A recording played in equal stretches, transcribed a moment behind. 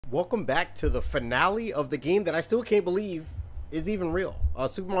Welcome back to the finale of the game that I still can't believe is even real.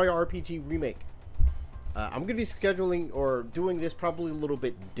 Super Mario RPG Remake. I'm going to be scheduling or doing this probably a little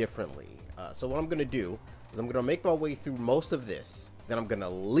bit differently. So what I'm going to do is I'm going to make my way through most of this. Then I'm going to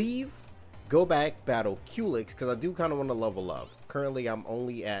leave, go back, battle Culex, because I do kind of want to level up. Currently, I'm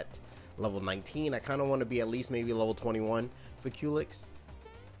only at level 19. I kind of want to be at least maybe level 21 for Culex.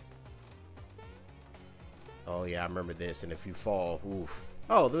 Oh, yeah, I remember this. And if you fall, oof.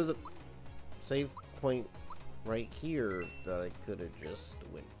 Oh, there's a save point right here that I could have just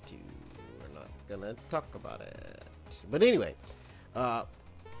went to. We're not gonna talk about it. But anyway,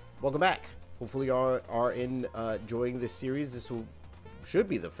 welcome back. Hopefully you are enjoying this series. This should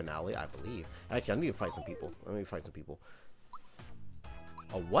be the finale, I believe. Actually, I need to fight some people. Let me fight some people.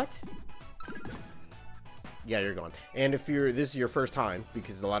 A what? Yeah, you're gone. And if this is your first time,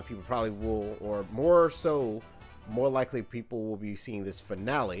 because a lot of people probably will, or more likely people will be seeing this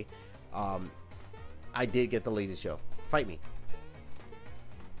finale. I did get the lazy show. Fight me.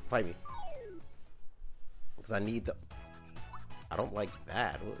 Fight me. Because I need the... I don't like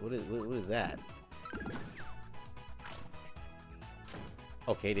that. What is that?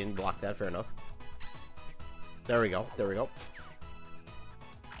 Okay, didn't block that. Fair enough. There we go. There we go.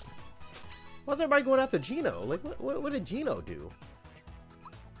 Why's everybody going after Gino? Like, what did Gino do?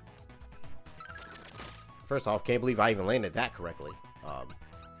 First off, can't believe I even landed that correctly.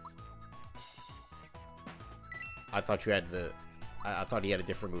 I thought you had I thought he had a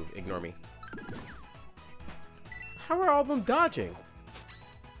different move. Ignore me. How are all of them dodging?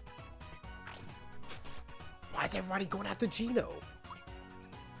 Why is everybody going after Gino?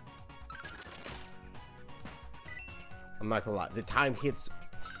 I'm not gonna lie. The time hits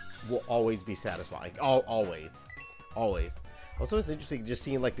will always be satisfying. Always. Always. Also, it's interesting just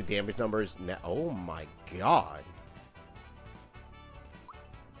seeing like the damage numbers now. Oh my god.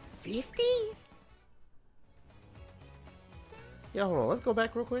 50? Yeah, hold on. Let's go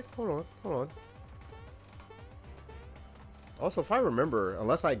back real quick. Hold on. Also, if I remember,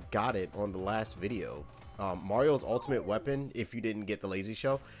 unless I got it on the last video, Mario's ultimate weapon, if you didn't get the lazy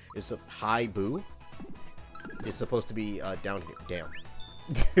shell, is a high boo. It's supposed to be down here. Damn.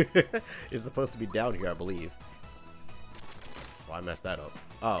 It's supposed to be down here, I believe. Oh, I messed that up.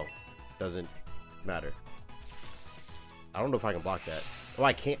 Oh, doesn't matter. I don't know if I can block that. Oh,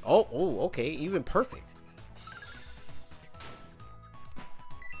 I can't. Oh, okay. Even perfect.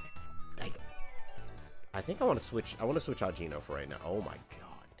 Dang. I think I want to switch. I want to switch out Gino for right now. Oh my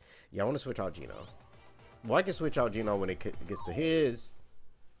god. Yeah, I want to switch out Gino. Well, I can switch out Gino when it gets to his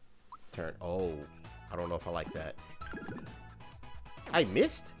turn. Oh, I don't know if I like that. I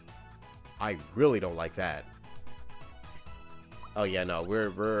missed? I really don't like that. Oh yeah, no,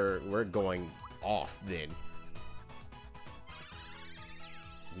 we're going off then.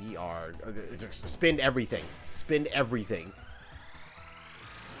 We are spend everything. Spend everything.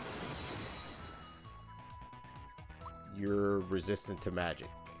 You're resistant to magic.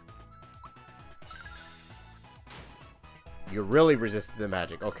 You're really resistant to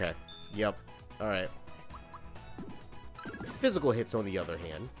magic. Okay. Yep. All right. Physical hits on the other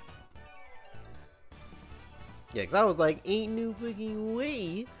hand. Yeah, because I was like, ain't no freaking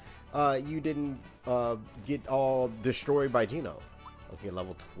way you didn't get all destroyed by Gino. Okay,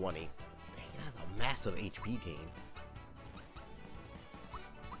 level 20. Dang, that's a massive HP gain.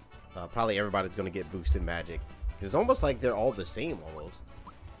 Probably everybody's going to get boosted magic. It's almost like they're all the same, almost.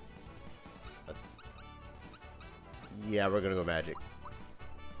 Yeah, we're going to go magic.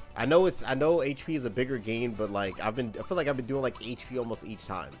 I know HP is a bigger gain, but like I feel like I've been doing like HP almost each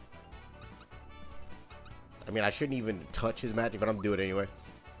time. I mean, I shouldn't even touch his magic, but I'm doing it anyway.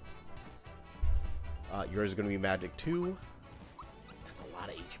 Yours is going to be magic 2. That's a lot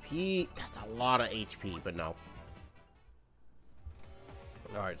of HP. That's a lot of HP, but no.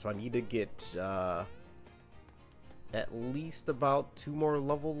 Alright, so I need to get at least about 2 more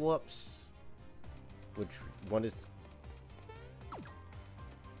level ups. Which one is...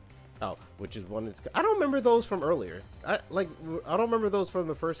 Oh, which is one is... I don't remember those from earlier. I don't remember those from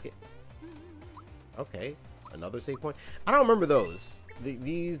the first game. Okay. Another save point. I don't remember those.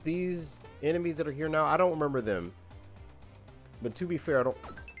 These enemies that are here now, I don't remember them. But to be fair, I don't...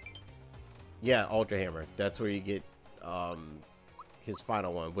 Yeah, Ultra Hammer. That's where you get his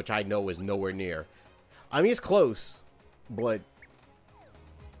final one, which I know is nowhere near. I mean, it's close, but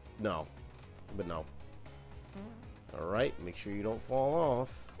no. But no. Alright, make sure you don't fall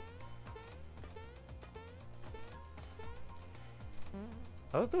off.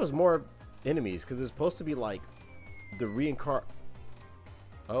 I thought there was more enemies, because it's supposed to be like the reincarnate.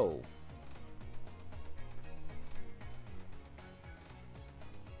 Oh.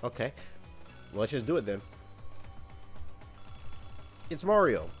 Okay. Well, let's just do it then. It's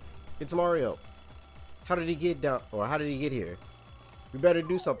Mario. It's Mario. How did he get down? Or how did he get here? We better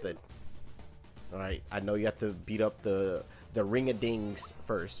do something. Alright, I know you have to beat up the ring-a-dings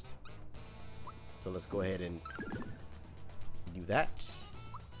first. So let's go ahead and do that.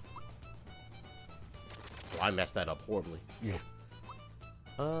 Oh, I messed that up horribly. Yeah.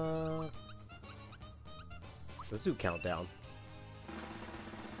 Let's do countdown.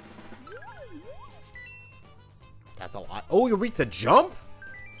 That's a lot. Oh, you're weak to jump?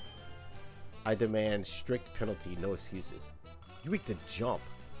 I demand strict penalty, no excuses. You're weak to jump.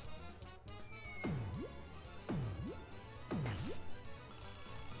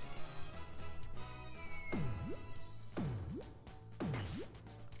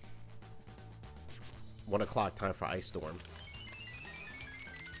 One o'clock, time for Ice Storm.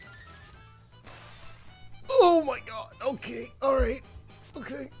 Oh my god. Okay. Alright.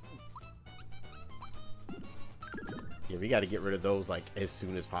 Okay. Yeah, we gotta get rid of those like as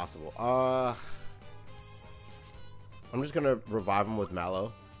soon as possible. I'm just gonna revive them with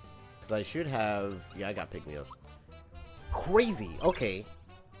Mallow. Cause I should have, yeah, I got pick-me-ups. Crazy. Okay.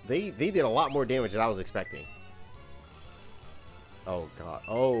 They did a lot more damage than I was expecting. Oh god.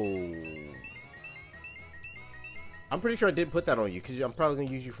 Oh. I'm pretty sure I did put that on you because I'm probably gonna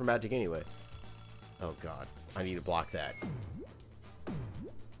use you for magic anyway. Oh god. I need to block that.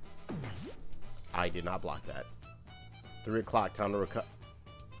 I did not block that. 3 o'clock, time to recover.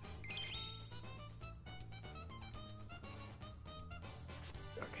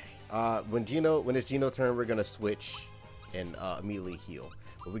 Okay. When it's Gino turn, we're gonna switch and immediately heal.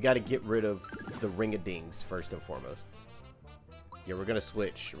 But we gotta get rid of the ring-a-dings first and foremost. Yeah, we're gonna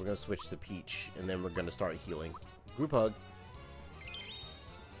switch. We're gonna switch to Peach, and then we're gonna start healing. Group hug.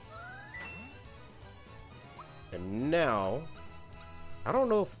 And now, I don't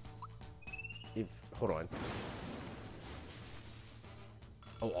know if hold on.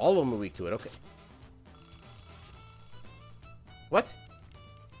 Oh, all of them are weak to it. Okay. What?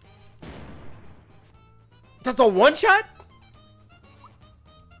 That's a one-shot?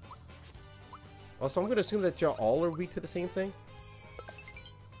 Oh, so I'm gonna assume that y'all all are weak to the same thing?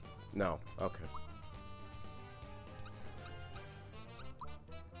 No. Okay.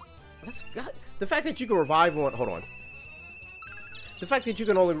 That's the fact that you can revive on. Hold on. The fact that you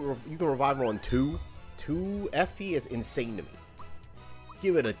can revive on two FP is insane to me.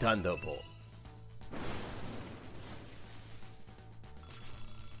 Give it a thunderbolt.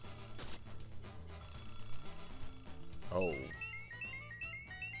 Oh,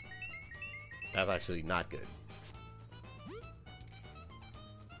 that's actually not good.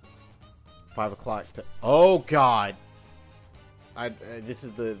 5 o'clock. Oh god. This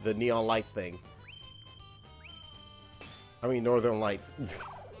is the neon lights thing. I mean northern lights.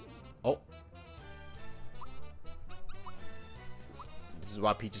 Oh. This is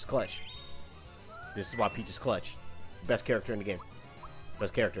why Peach is clutch. This is why Peach is clutch. Best character in the game.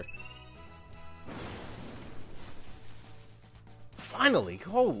 Best character. Finally.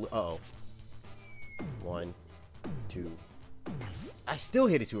 Oh. Uh-oh. 1, 2. I still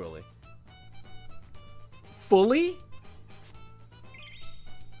hit it too early. Fully?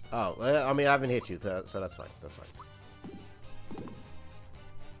 Oh, I mean, I haven't hit you, so that's fine. That's fine.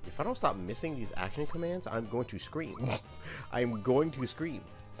 If I don't stop missing these action commands, I'm going to scream. I'm going to scream.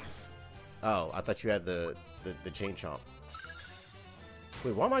 Oh, I thought you had the chain chomp.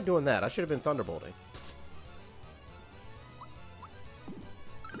 Wait, why am I doing that? I should have been thunderbolting.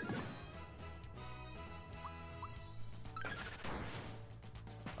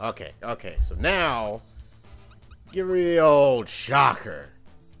 Okay, okay, so now give me the old shocker.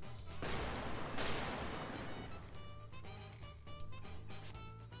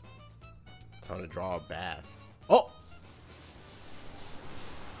 Time to draw a bath. Oh!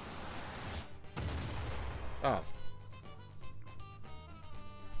 Oh.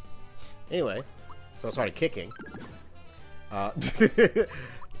 Anyway, so I started kicking.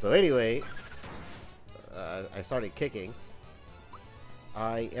 So anyway, I started kicking.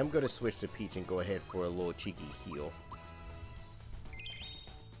 I am going to switch to Peach and go ahead for a little cheeky heal.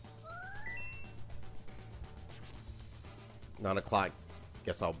 Nine o'clock.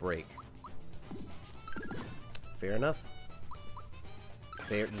 Guess I'll break. Fair enough.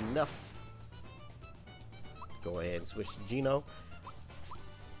 Fair enough. Go ahead and switch to Gino.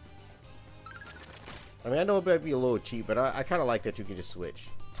 I mean, I know it might be a little cheap, but I kind of like that you can just switch.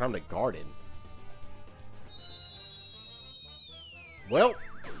 Time to garden. Well.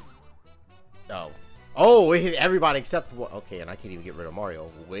 Oh. Oh, it hit everybody except one. Okay, and I can't even get rid of Mario.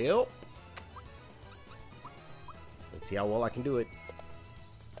 Well. Let's see how well I can do it.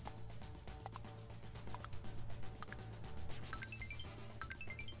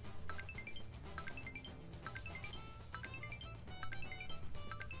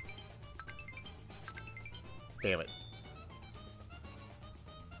 Damn it.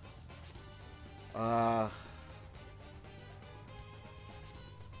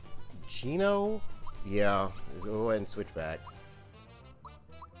 Gino? Yeah, go ahead and switch back.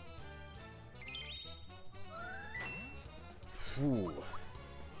 Phew.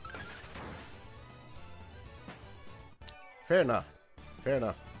 Fair enough. Fair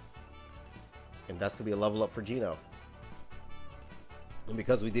enough. And that's gonna be a level up for Gino. And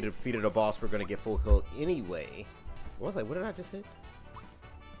because we defeated a boss, we're gonna get full heal anyway. What was I? What did I just hit?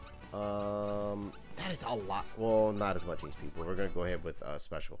 That is a lot. Well, not as much HP, but we're gonna go ahead with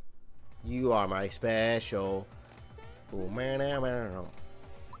special. You are my special. All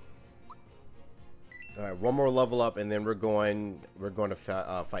right, one more level up, and then we're going to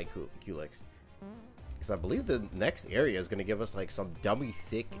fight Culex. Because I believe the next area is going to give us like some dummy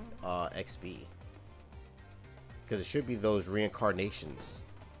thick XP. Because it should be those reincarnations.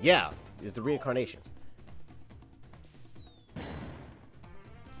 Yeah, it's the reincarnations.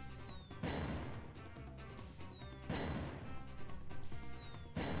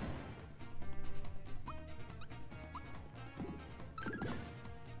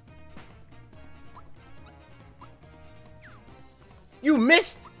 You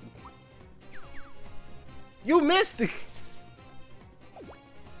missed! You missed!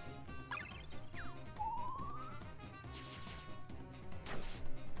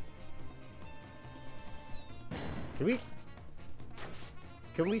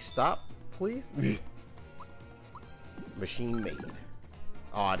 Can we stop, please? Machine made.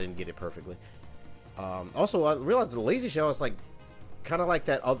 Oh, I didn't get it perfectly. Also, I realized the lazy shell is like kind of like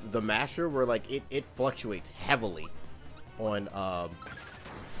that of the masher, where like it fluctuates heavily on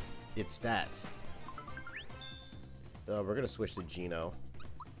its stats. We're gonna switch to Gino.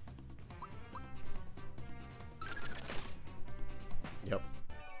 Yep.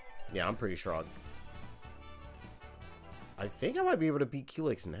 Yeah, I'm pretty strong. I think I might be able to beat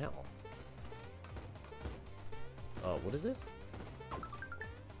Culex now. What is this?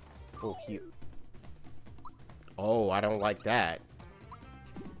 Full Q. Oh, I don't like that.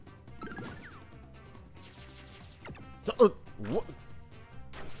 What?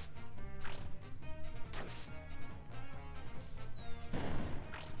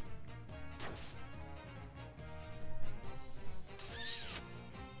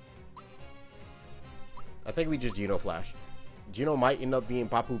 I think we just Gino Flash. Gino might end up being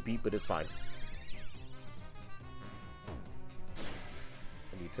Papu Beat, but it's fine.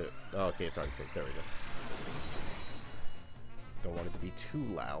 I need to... Oh, okay, it's already fixed. There we go. Don't want it to be too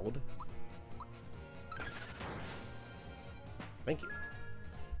loud. Thank you.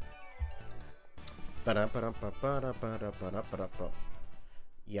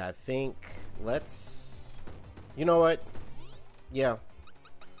 Yeah, I think let's... You know what? Yeah.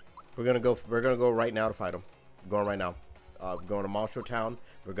 We're gonna go right now to fight him. Going right now. Going to Monstro Town.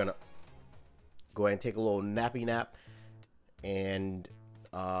 We're gonna go ahead and take a little nappy nap. And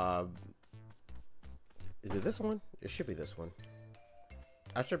is it this one? It should be this one.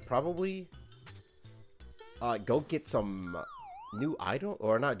 I should probably go get some new item,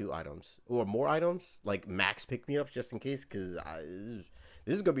 or not new items, or more items, like max pick-me-ups, just in case, because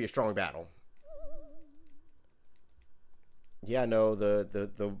this is gonna be a strong battle. Yeah, no,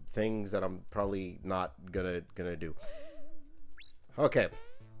 the things that I'm probably not gonna do. Okay.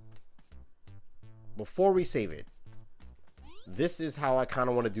 Before we save it, this is how I kind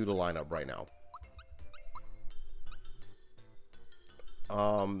of want to do the lineup right now.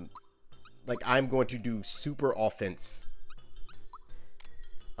 Like, I'm going to do super offense.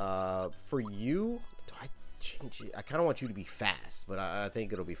 For you, do I change it? I kind of want you to be fast, but I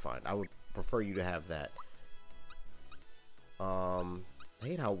think it'll be fine. I would prefer you to have that. I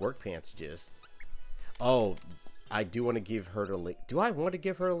hate how work pants just... Oh, I do want to give her the... Do I want to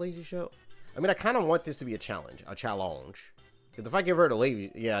give her a lazy show? I mean, I kind of want this to be a challenge. A challenge. Because if I give her the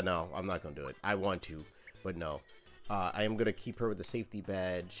lazy... Yeah, no, I'm not going to do it. I want to, but no. I am going to keep her with the safety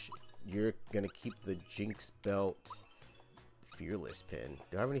badge. You're going to keep the Jinx belt. Fearless pin.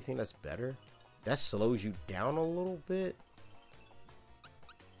 Do I have anything that's better? That slows you down a little bit.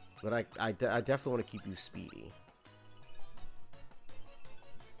 But I definitely want to keep you speedy.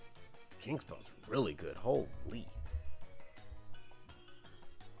 Jinx belt's really good. Holy.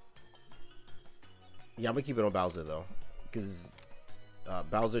 Yeah, I'm gonna keep it on Bowser though, because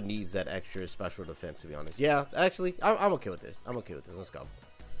Bowser needs that extra special defense, to be honest. Yeah, actually, I'm okay with this. I'm okay with this. Let's go.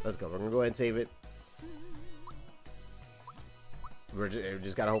 Let's go. We're gonna go ahead and save it. We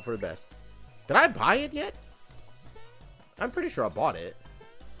just gotta hope for the best. Did I buy it yet? I'm pretty sure I bought it.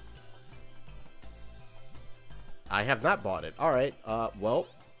 I have not bought it. All right. Well.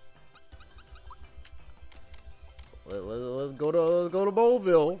 Let's go to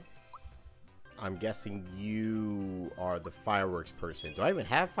Bowlville. I'm guessing you are the fireworks person. Do I even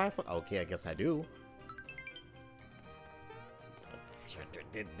have 500? Okay, I guess I do.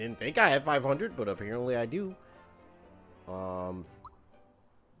 Didn't think I had 500, but apparently I do. And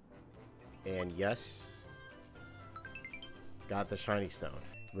yes, got the shiny stone.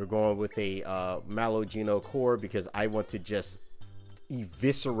 We're going with a Malogeno core because I want to just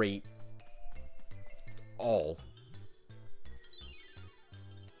eviscerate all.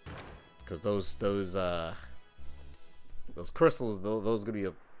 Because those crystals, those are gonna be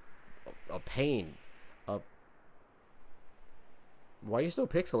a pain. Why are you still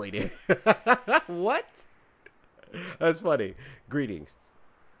pixelated? What? That's funny. Greetings.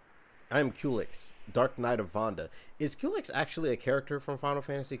 I'm Culex, Dark Knight of Vonda. Is Culex actually a character from Final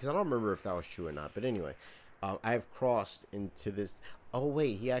Fantasy? Because I don't remember if that was true or not. But anyway, I've crossed into this. Oh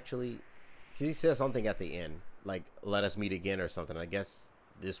wait, he actually, cause he says something at the end, like "Let us meet again" or something. I guess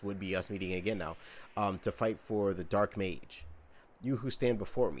this would be us meeting again now, to fight for the Dark Mage. You who stand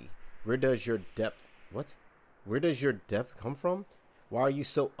before me, where does your depth? What? Where does your depth come from? Why are you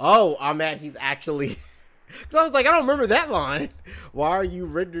so? Oh, I'm at. He's actually. Because I was like, I don't remember that line. Why are you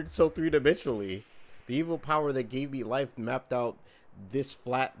rendered so three-dimensionally? The evil power that gave me life mapped out this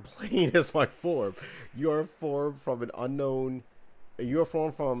flat plane as my form. You are formed from an unknown. You are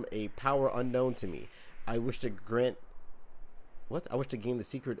formed from a power unknown to me. I wish to grant. What? I wish to gain the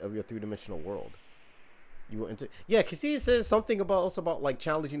secret of your three-dimensional world. You will enter. Yeah, because he says something about also about like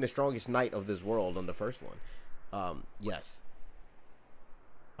challenging the strongest knight of this world on the first one. Yes.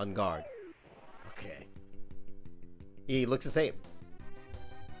 On guard. Okay. He looks the same.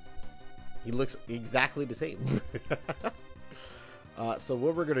 He looks exactly the same. So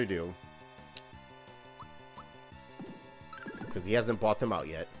what we're gonna do, because he hasn't bought them out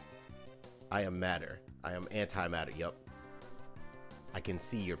yet. I am matter. I am antimatter. Yup. I can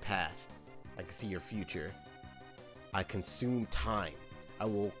see your past. I can see your future. I consume time. I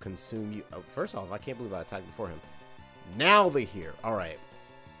will consume you. Oh, first off, I can't believe I attacked before him. Now they're here. All right.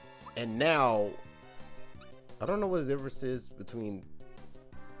 And now, I don't know what the difference is between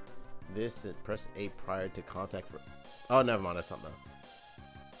this and press A prior to contact for. Oh, never mind. That's something else.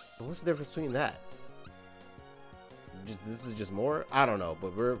 But what's the difference between that? This is just more? I don't know.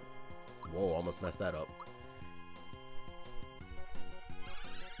 But we're. Whoa, almost messed that up.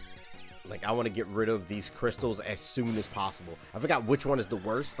 Like, I want to get rid of these crystals as soon as possible. I forgot which one is the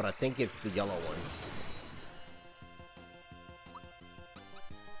worst, but I think it's the yellow one.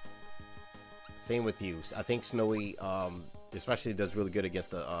 Same with you. I think Snowy, especially does really good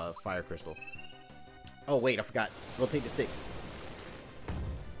against the fire crystal. Oh, wait, I forgot. Rotate the sticks.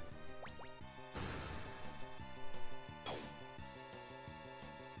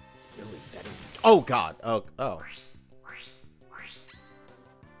 Really? Oh, God. Oh, oh.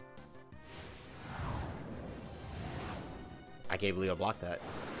 I can't believe I blocked that.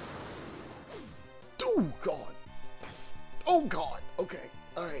 Oh, God. Oh, God. Okay.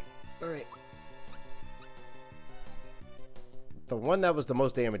 All right. All right. The one that was the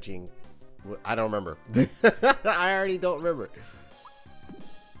most damaging, I don't remember. I already don't remember.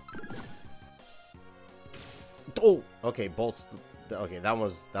 Oh, okay, bolts. Okay, that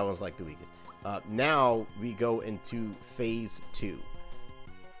one's like the weakest. Now we go into phase 2.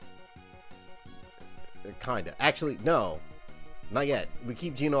 Kinda. Actually, no, not yet. We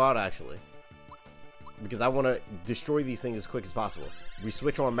keep Geno out actually, because I want to destroy these things as quick as possible. We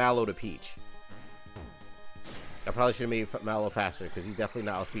switch on Mallow to Peach. I probably should have made Mallow faster because he's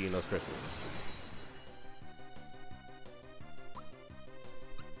definitely not outspeeding those crystals.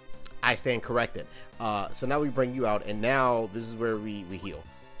 I stand corrected. So now we bring you out, and now this is where we heal.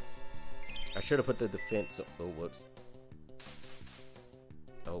 I should have put the defense. Oh, whoops.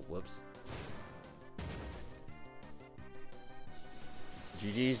 Oh, whoops.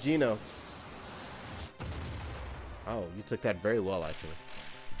 GG's Geno. Oh, you took that very well, actually.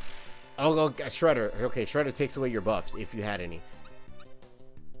 Oh, Shredder. Okay, Shredder takes away your buffs, if you had any.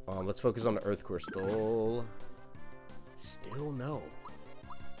 Let's focus on the Earth Crystal. Still no.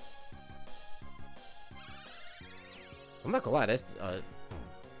 I'm not gonna lie, that's, the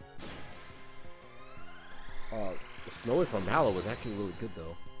Snowy from Mallow was actually really good,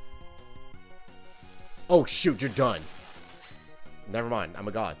 though. Oh, shoot, you're done. Never mind, I'm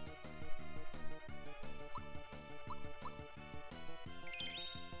a god.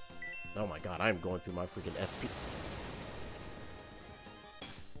 Oh my god, I'm going through my freaking FP.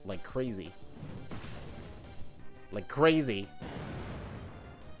 Like crazy. Like crazy.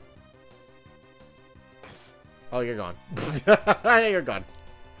 Oh, you're gone. You're gone.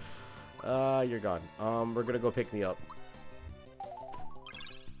 You're gone. We're gonna go pick me up.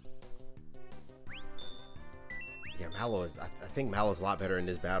 Yeah, Mallow is... I think Mallow's a lot better in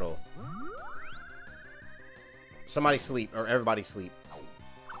this battle. Somebody sleep, or everybody sleep.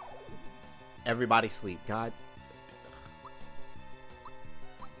 Everybody sleep. God.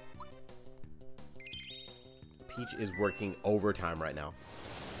 Peach is working overtime right now.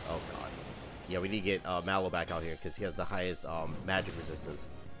 Oh, God. Yeah, we need to get Mallow back out here, because he has the highest magic resistance.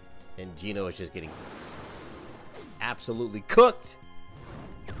 And Gino is just getting absolutely cooked.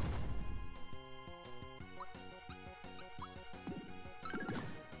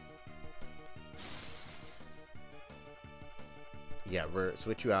 Yeah, we're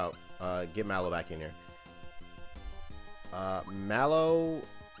switch you out. Get Mallow back in here. Mallow.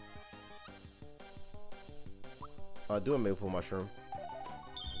 Do a maple mushroom.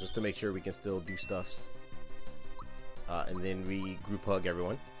 Just to make sure we can still do stuffs. And then we group hug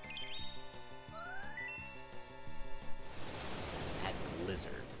everyone. That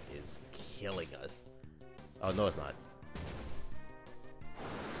blizzard is killing us. Oh, no, it's not.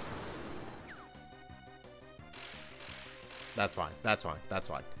 That's fine. That's fine. That's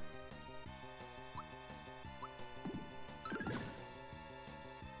fine.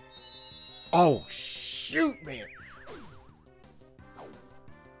 Oh, shoot, man.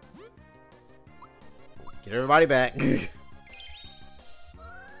 Get everybody back.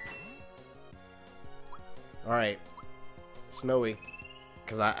 Alright. Snowy.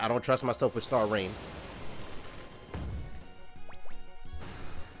 Because I don't trust myself with Star Rain.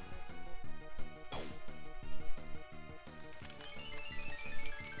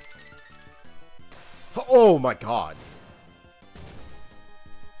 Oh my God.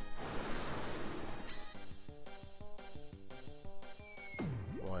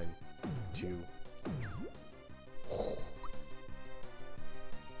 One, two.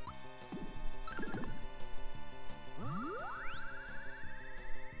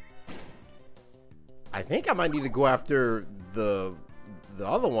 I think I might need to go after the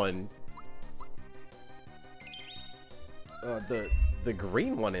other one. The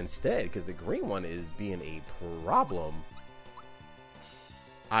green one instead, because the green one is being a problem.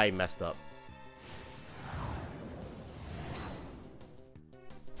 I messed up.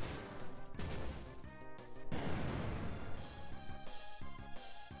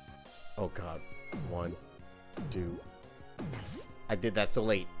 Oh God. One, two. I did that so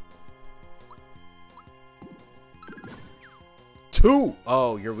late. Two!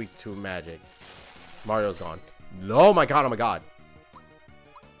 Oh, you're weak to magic. Mario's gone. Oh my God, oh my God.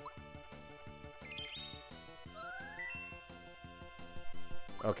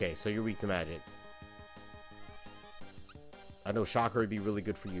 Okay, so you're weak to magic. I know Shocker would be really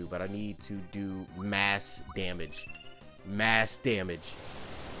good for you, but I need to do mass damage. Mass damage.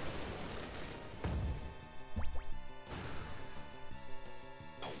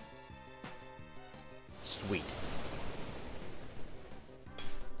 Sweet.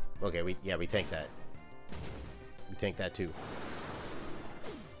 Okay, we tank that. We tank that too.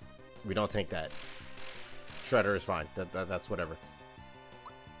 We don't tank that. Shredder is fine. That's whatever.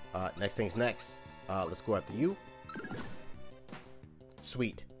 Next thing's next. Let's go after you.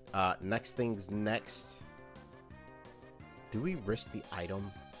 Sweet. Next thing's next. Do we risk the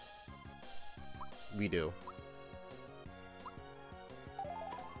item? We do.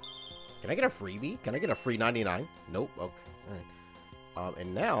 Can I get a freebie? Can I get a free 99? Nope. Okay. Alright.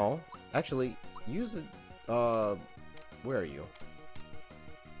 And now, actually, use it. Where are you?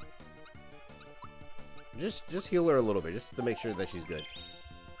 Just heal her a little bit, just to make sure that she's good.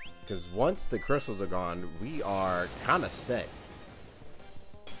 Because once the crystals are gone, we are kind of set.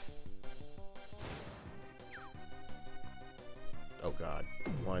 Oh God.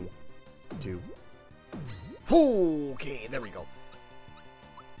 One, two. Okay, there we go.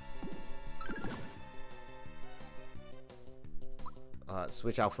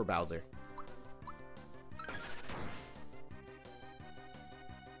 Switch out for Bowser.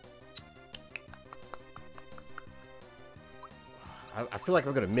 I feel like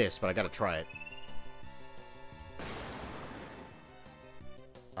I'm gonna miss, but I gotta try it.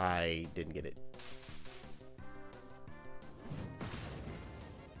 I didn't get it.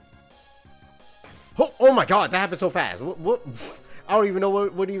 Oh my God, that happened so fast. What? I don't even know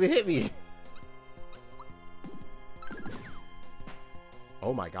what even hit me.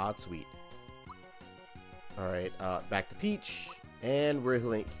 Oh my God, sweet. Alright, back to Peach. And we're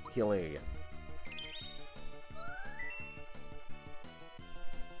healing again.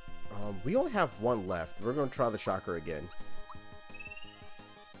 We only have one left. We're gonna try the Shocker again.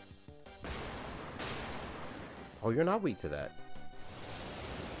 Oh, you're not weak to that.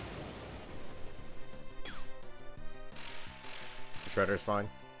 Shredder's fine.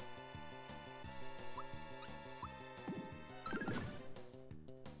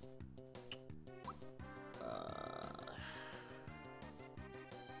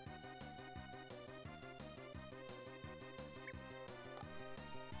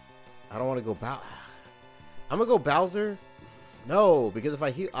 I don't want to go I'm gonna go Bowser. No, because if I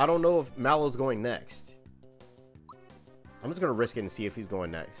heal, I don't know if Mallow's going next. I'm just gonna risk it and see if he's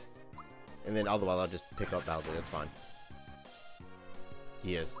going next, and then otherwise I'll just pick up Bowser. That's fine.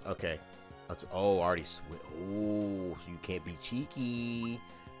 He is. Okay. Oh, already oh, you can't be cheeky.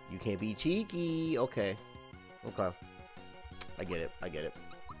 You can't be cheeky. Okay. Okay. I get it. I get it.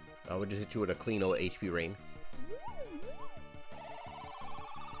 I would just hit you with a clean old HP rain.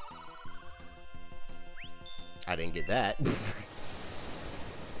 I didn't get that.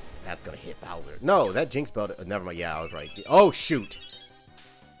 That's gonna hit Bowser. No, that Jinx belt. Never mind. Yeah, I was right. Oh, shoot.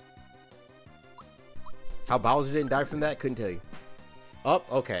 How Bowser didn't die from that? Couldn't tell you. Oh,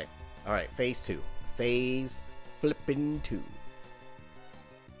 okay. All right. Phase 2. Phase flippin' 2.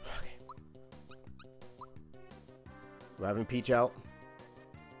 Okay. We're having Peach out.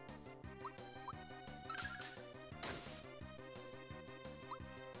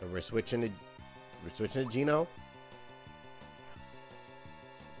 And we're switching to Geno.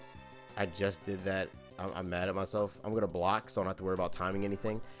 I just did that. I'm mad at myself. I'm gonna block so I don't have to worry about timing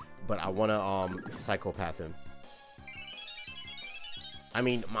anything. But I wanna psychopath him. I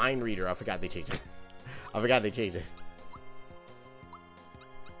mean, Mind Reader. I forgot they changed it. I forgot they changed it.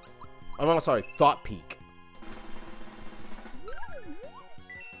 I'm sorry. Thought Peak.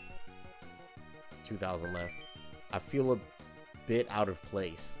 2,000 left. I feel a bit out of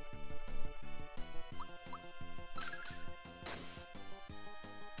place.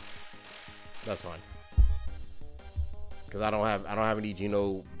 That's fine. Cause I don't have any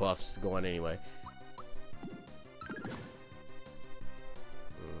Geno buffs going anyway.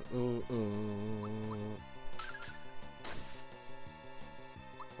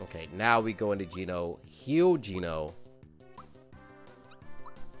 Okay, now we go into Geno, heal Geno,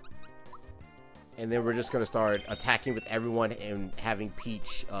 and then we're just gonna start attacking with everyone and having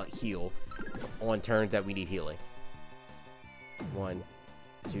Peach heal on turns that we need healing. 1,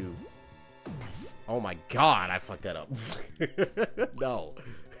 2. Oh my god, I fucked that up. No.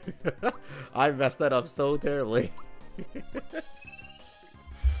 I messed that up so terribly.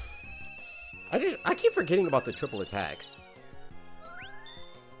 I keep forgetting about the triple attacks.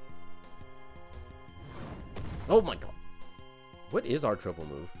 Oh my god. What is our triple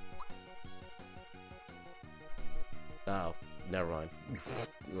move? Oh, never mind.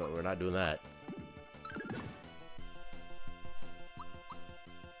 We're not doing that.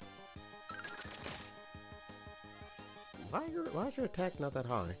 Why is your attack not that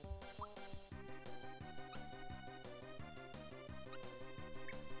high?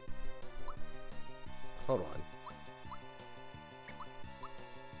 Hold on.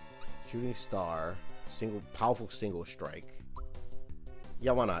 Shooting star, powerful single strike.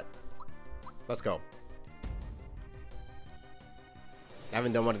 Yeah, why not? Let's go. I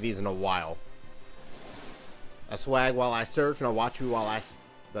haven't done one of these in a while. I swag while I surf, and I watch you while I.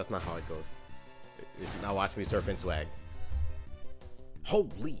 That's not how it goes. It's now watch me surf and swag.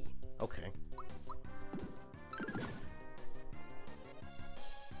 Holy. Okay.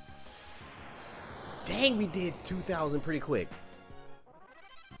 Dang, we did 2,000 pretty quick.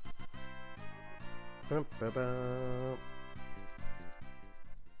 Oh,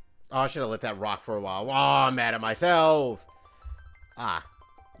 I should have let that rock for a while. Oh, I'm mad at myself. Ah,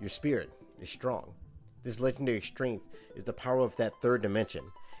 your spirit is strong. This legendary strength is the power of that third dimension.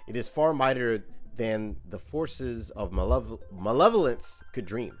 It is far mightier than the forces of malevolence could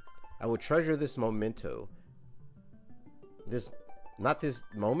dream. I will treasure this memento. Not this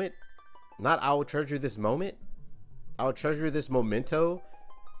moment. Not I will treasure this moment. I will treasure this memento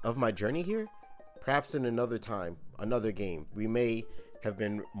of my journey here. Perhaps in another time, another game, we may have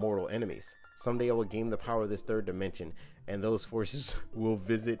been mortal enemies. Someday I will gain the power of this third dimension, and those forces will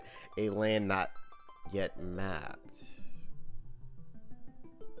visit a land not yet mapped.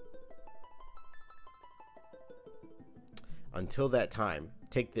 Until that time,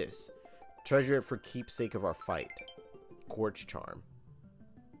 take this. Treasure it for keepsake of our fight. Quartz charm.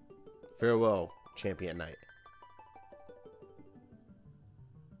 Farewell, champion knight.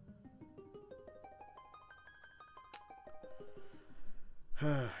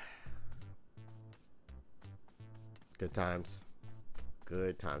 Good times.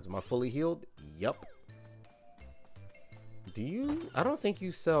 Good times. Am I fully healed? Yup. Do you? I don't think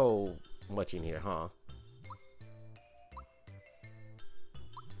you sell much in here, huh?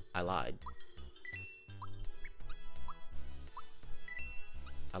 I lied.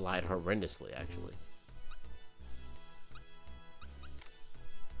 I lied horrendously, actually.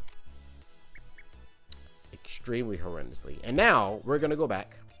 Extremely horrendously. And now we're gonna go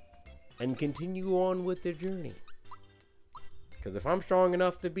back and continue on with the journey. Because if I'm strong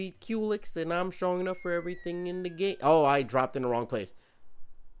enough to beat Culex, then I'm strong enough for everything in the game. Oh, I dropped in the wrong place.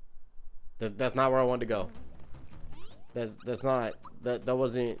 That's not where I wanted to go. That's not, that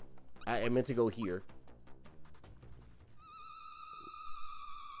wasn't, I meant to go here.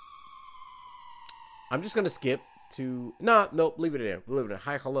 I'm just gonna skip to, nope, leave it in. Leave it in.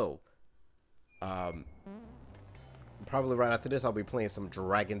 Hi, hello. Probably right after this, I'll be playing some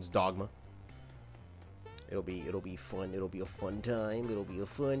Dragon's Dogma. It'll be fun. It'll be a fun time. It'll be a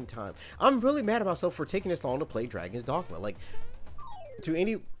fun time. I'm really mad at myself for taking this long to play Dragon's Dogma. Like, to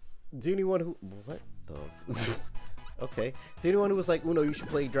anyone who, what the, okay. To anyone who was like, Uno, you should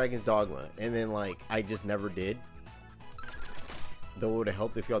play Dragon's Dogma, and then like, I just never did. Though it would have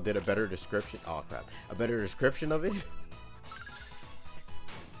helped if y'all did a better description. Oh crap, a better description of it.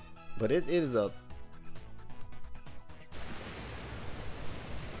 But it is a.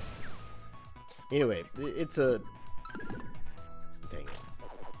 Anyway, it's a. Dang it.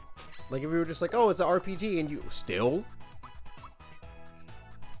 Like if we were just like, oh, it's an RPG, and you still.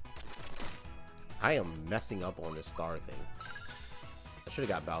 I am messing up on this star thing. I should have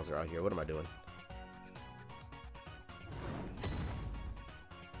got Bowser out here. What am I doing?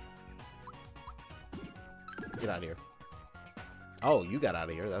 Get out of here. Oh, you got out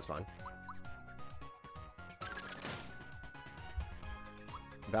of here. That's fine.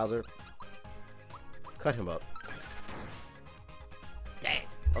 Bowser. Cut him up. Dang.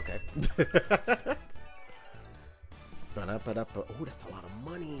 Okay. Oh, that's a lot of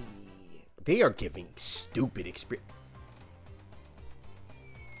money. They are giving stupid experience.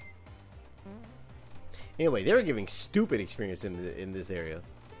 Anyway, they're giving stupid experience in this area.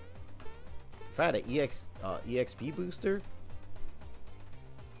 If I had an EXP booster,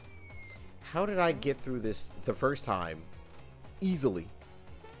 how did I get through this the first time easily?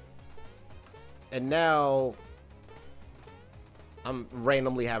 And now I'm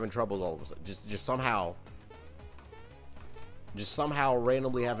randomly having trouble all of a sudden. Just somehow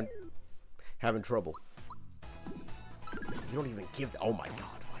randomly having trouble. You don't even give, oh my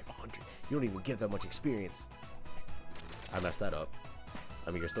god, 500. You don't even give that much experience. I messed that up. I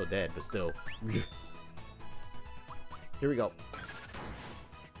mean, you're still dead, but still. Here we go.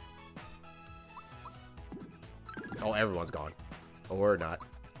 Oh, everyone's gone. Or not.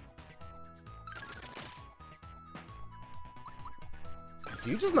 Do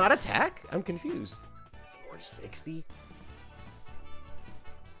you just not attack? I'm confused. 460?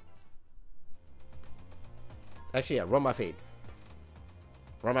 Actually, yeah, run my fade.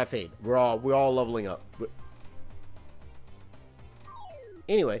 Run my fade. We're all leveling up.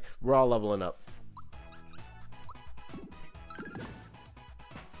 Anyway, we're all leveling up.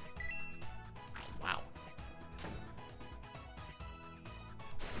 Wow.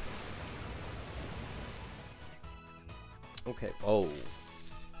 Okay. Oh.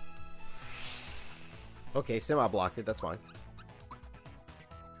 Okay, semi-blocked it. That's fine.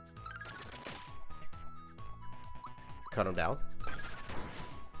 Cut him down.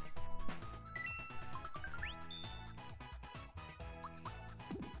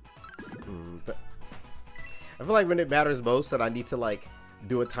 But I feel like when it matters most that I need to like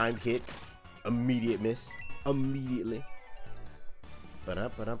do a timed hit, immediate miss, immediately.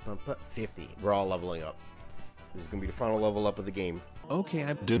 But 50. We're all leveling up. This is gonna be the final level up of the game. Okay,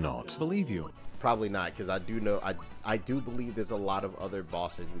 I do not believe you. Probably not, because I do know I do believe there's a lot of other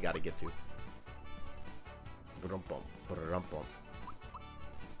bosses we got to get to.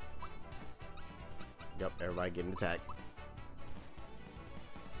 Yep, everybody getting attacked.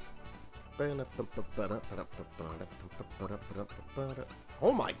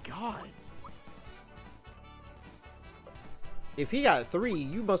 Oh my god. If he got 3,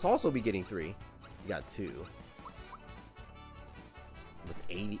 you must also be getting 3. You got 2.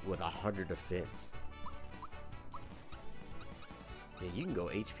 With 100 defense. Yeah, you can go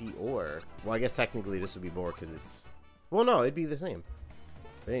HP or... Well, I guess technically this would be more because it's... Well, no, it'd be the same.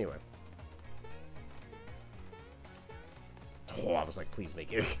 But anyway. Oh, I was like, please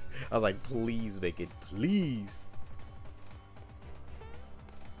make it. I was like, please make it. Please.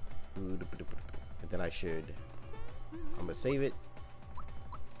 And then I should... I'm gonna save it.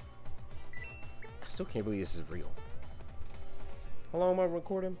 I still can't believe this is real. How long am I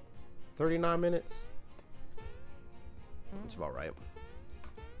recording? 39 minutes? That's about right.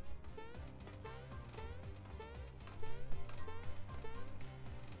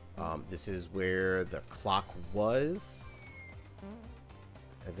 This is where the clock was.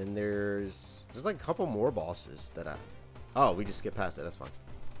 And then there's like a couple more bosses that I... Oh, we just skipped past it. That's fine.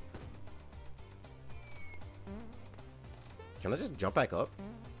 Can I just jump back up?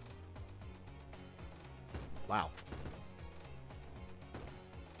 Wow.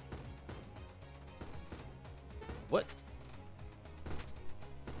 What?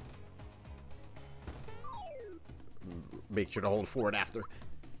 Make sure to hold forward after.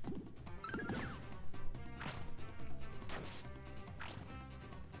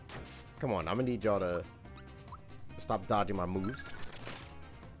 Come on, I'm gonna need y'all to stop dodging my moves.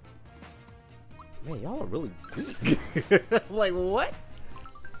 Man, y'all are really weak. Like, what?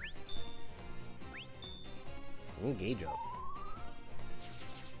 Engage up.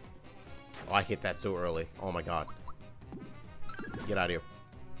 Oh, I hit that so early. Oh my god. Get out of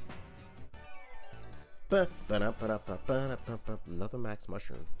here. Another max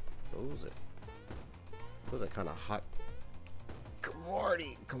mushroom. Those are kind of hot.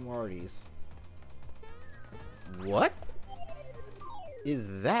 Commodities. What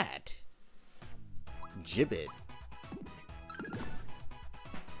is that? Gibbet.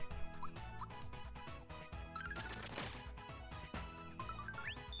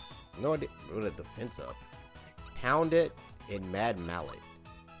 No idea. Put a defense up. Pound it in Mad Mallet.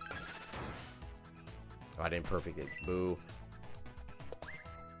 Oh, I didn't perfect it. Boo.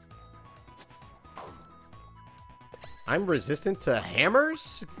 I'm resistant to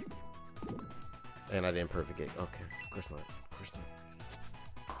hammers? And I didn't perfect it. Okay, of course not. Of course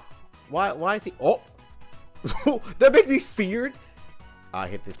not. Why is he... Oh! That made me feared. I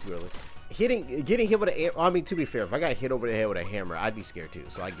hit this too early. Getting hit with a... I mean, to be fair, if I got hit over the head with a hammer, I'd be scared too,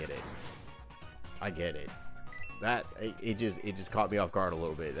 so I get it. I get it. That... It just caught me off guard a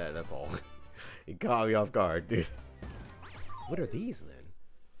little bit. That's all. It caught me off guard, dude. What are these, then?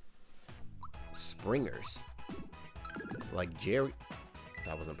 Springers. Like Jerry.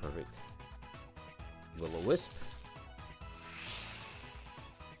 That wasn't perfect. Will-o-wisp.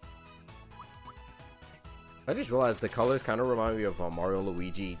 I just realized the colors kind of remind me of Mario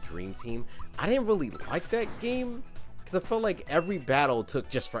Luigi Dream Team. I didn't really like that game because I felt like every battle took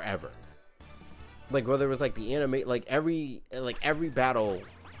just forever. Like whether it was like the anime, like every battle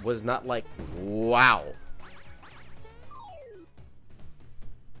was not like wow.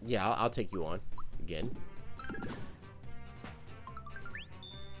 Yeah, I'll take you on again.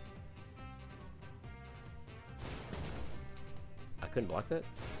 I couldn't block that.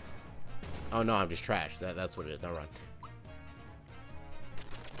 Oh no, I'm just trash. That's what it is. Never mind.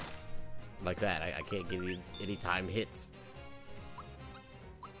 Like that, I can't get any time hits.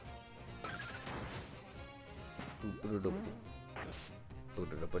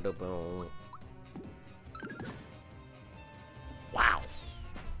 Wow.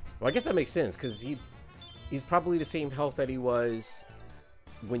 Well, I guess that makes sense because he's probably the same health that he was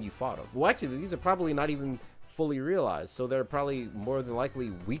when you fought him. Well, actually, these are probably not even fully realized, so they're probably more than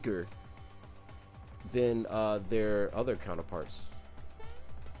likely weaker than their other counterparts.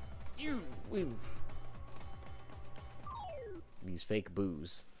 These fake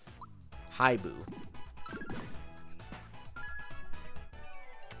boos. Hi, boo.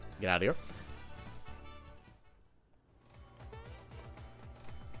 Get out of here.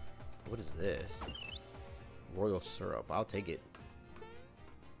 What is this? Royal syrup. I'll take it.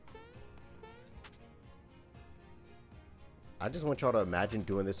 I just want y'all to imagine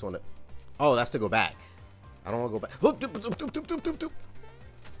doing this on a... Oh, that's to go back. I don't want to go back.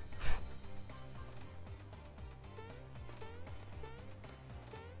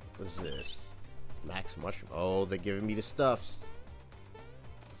 What is this? Max mushroom. Oh, they're giving me the stuffs.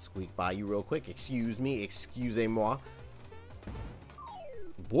 Squeak by you real quick. Excuse me. Excusez-moi.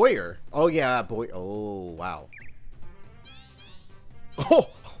 Boyer. Oh, yeah, boy. Oh, wow. Oh!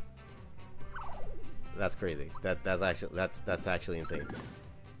 That's crazy. That's actually insane.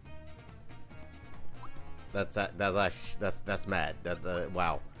 That's mad.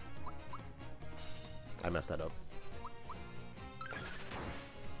 Wow. I messed that up.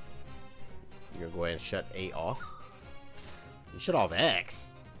 You're gonna go ahead and shut A off. You shut off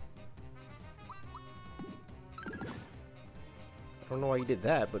X. I don't know why you did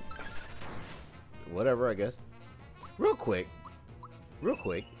that, but whatever, I guess. Real quick.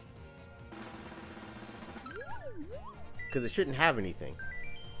 Because it shouldn't have anything.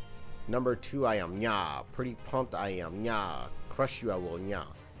 Number 2, I am nya. Pretty pumped, I am nya. Crush you, I will nya.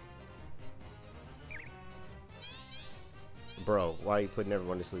 Bro, why are you putting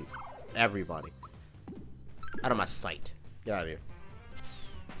everyone to sleep? Everybody. Out of my sight. Get out of here.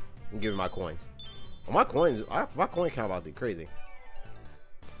 I'm giving my coins. Well, my coin count about to be crazy.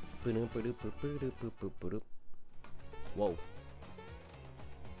 Whoa.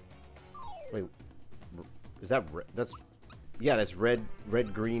 Wait, is that red? That's, yeah, that's red,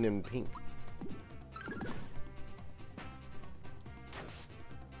 green, and pink.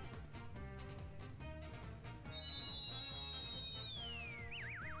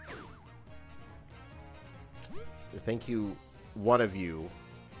 Thank you, one of you,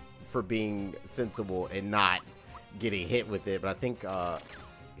 for being sensible and not getting hit with it. But I think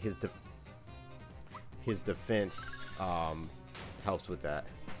his defense helps with that.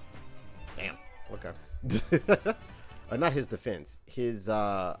 Damn. Okay. Not his defense. His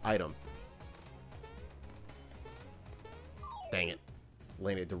item. Dang it.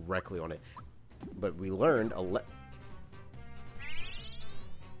 Landed directly on it. But we learned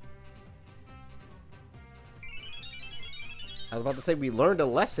I was about to say we learned a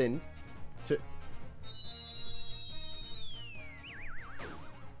lesson to...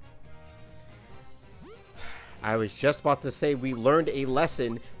 I was just about to say we learned a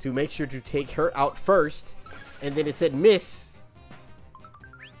lesson to make sure to take her out first, and then it said miss.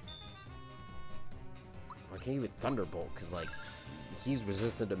 I can't even Thunderbolt because, like, he's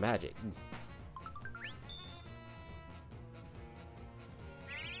resistant to magic.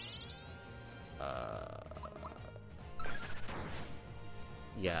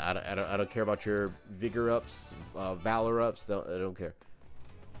 Yeah, I don't care about your vigor ups, valor ups. I don't care.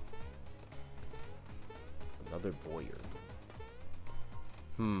 Another Boyer.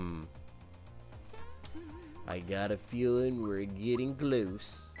 I got a feeling we're getting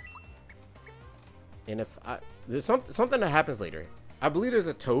close. And if there's something that happens later. I believe there's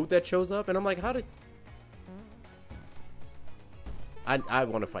a toad that shows up, and I'm like, how did? I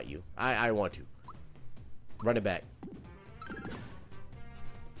want to fight you. I want to. Run it back.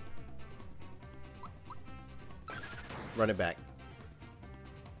 Run it back.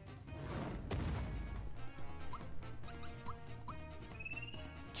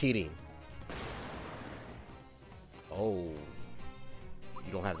 Cheating. Oh.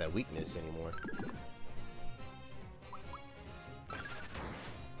 You don't have that weakness anymore.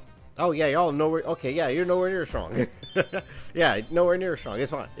 Oh, yeah, y'all nowhere. Okay, yeah, you're nowhere near strong. Yeah, nowhere near strong.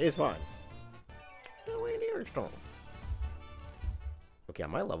 It's fine. It's fine. Nowhere near strong. Okay, I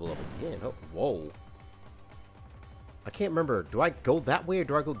might level up again. Oh, whoa. I can't remember. Do I go that way or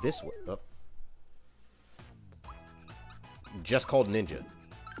do I go this way? Oh. Just called ninja.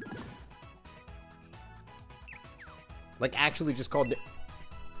 Like, actually just called...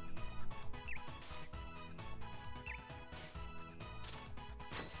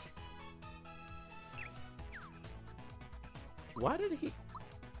 Why did he...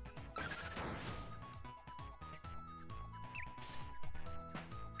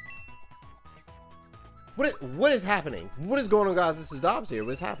 What is happening? What is going on, guys? This is Dobbs here.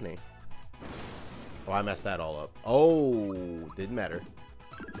 What is happening? Oh, I messed that all up. Oh, didn't matter.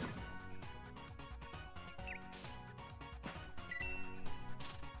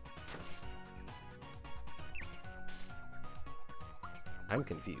 I'm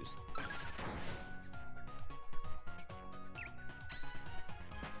confused.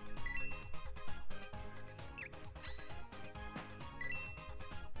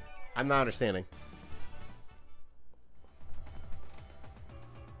 I'm not understanding.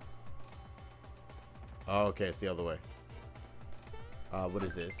 Oh, okay, it's the other way. What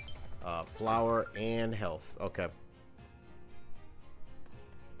is this? Flower and health. Okay.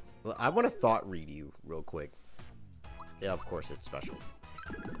 Well, I want to thought read you real quick. Yeah, of course it's special.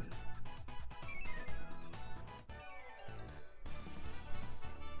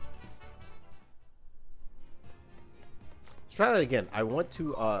 Let's try that again. I want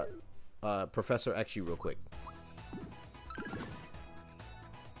to Professor X you real quick.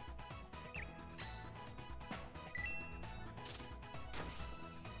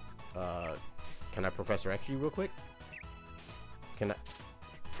 Can I Professor X you real quick? Can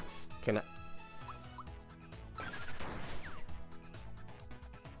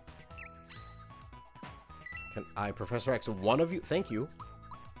I Professor X one of you? Thank you.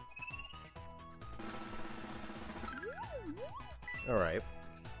 Alright.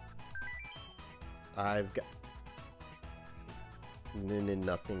 I've got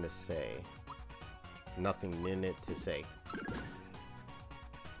nothing to say. Nothing in it to say.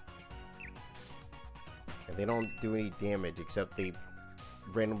 And they don't do any damage except they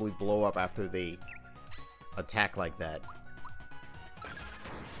randomly blow up after they attack like that.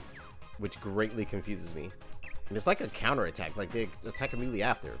 Which greatly confuses me. And it's like a counterattack, like they attack immediately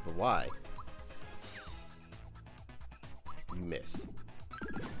after, but why? You missed.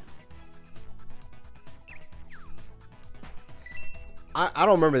 I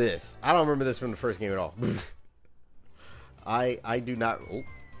don't remember this. I don't remember this from the first game at all. I do not. Oh.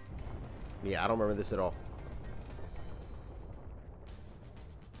 Yeah, I don't remember this at all.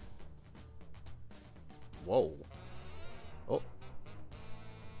 Whoa. Oh.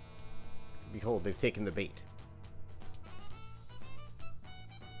 Behold, they've taken the bait.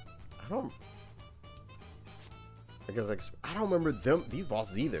 I guess like I don't remember these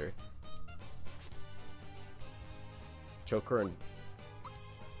bosses either. Choker and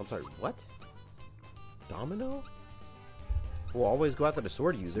I'm sorry, what? Domino? We'll always go after the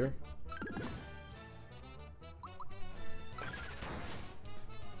sword user.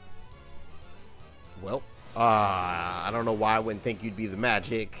 Well, I don't know why I wouldn't think you'd be the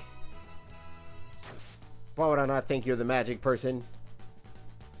magic. Why would I not think you're the magic person?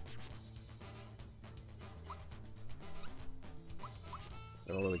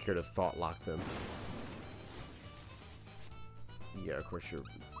 I don't really care to thought lock them. Yeah, of course you're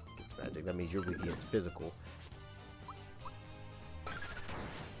it's magic. That means you're weak against physical.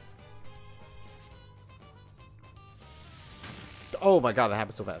 Oh my god, that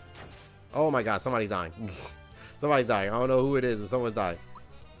happened so fast. Oh my god, somebody's dying. Somebody's dying. I don't know who it is, but someone's dying.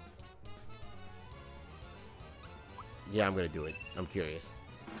 Yeah, I'm gonna do it. I'm curious.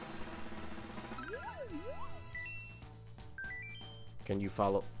 Can you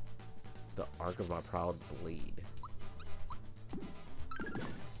follow the arc of my proud blade?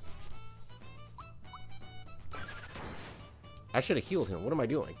 I should have healed him. What am I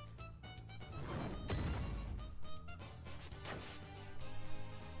doing?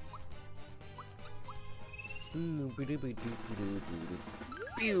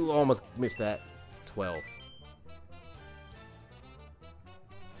 Pew! Almost missed that. 12.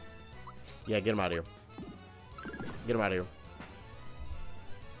 Yeah, get him out of here. Get him out of here.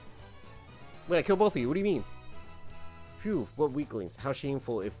 Wait, I killed both of you. What do you mean? Phew, what weaklings. How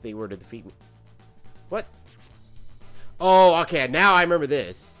shameful if they were to defeat me. What? Oh, okay. Now I remember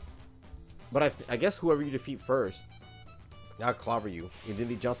this. But I guess whoever you defeat first, I'll clobber you. And then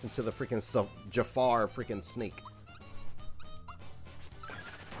he jumps into the freaking Jafar freaking snake.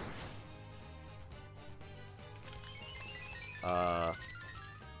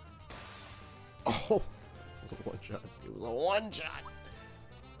 Oh, it was a one shot. It was a one shot.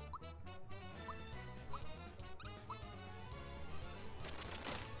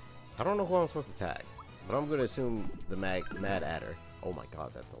 I don't know who I'm supposed to tag, but I'm gonna assume the Mad Adder. Oh my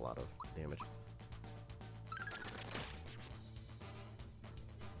god, that's a lot of damage.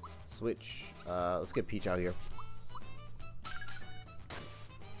 Switch. Let's get Peach out here.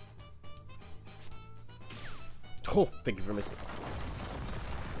 Oh, thank you for missing.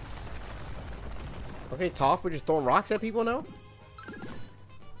 Okay, Toph, we're just throwing rocks at people now?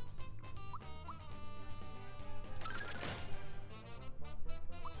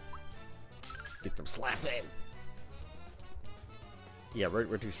 Get them slapping. Yeah,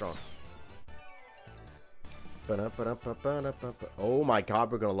 we're too strong. Oh my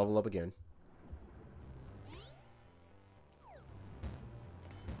god, we're gonna level up again.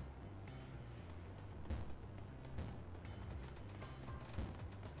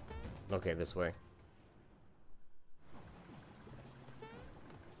 Okay, this way.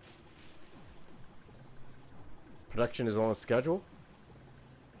 Production is on schedule.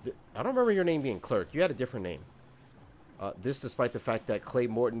 I don't remember your name being Clerk. You had a different name. This despite the fact that Clay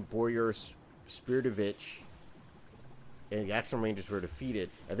Morton, Boyer, Spiritovich, and the Axum Rangers were defeated.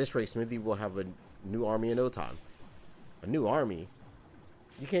 At this rate, Smithy will have a new army in no time. A new army?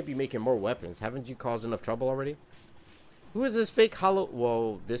 You can't be making more weapons. Haven't you caused enough trouble already? Who is this fake Hollow...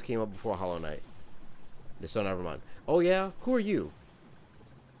 Whoa, this came up before Hollow Knight. So never mind. Oh yeah? Who are you?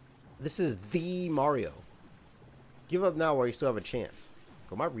 This is the Mario. Give up now while you still have a chance.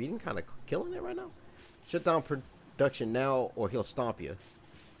 Am I reading kind of killing it right now? Shut down production now or he'll stomp you.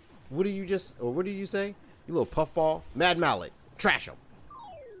 What did you just... Or what did you say? You little puffball. Mad Mallet. Trash him.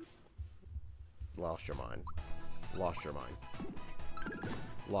 Lost your mind. Lost your mind.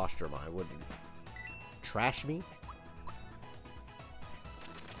 Lost your mind. What did you... Trash me?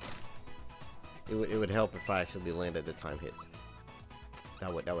 It would help if I actually landed the time hits.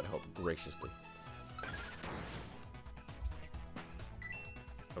 That would help graciously.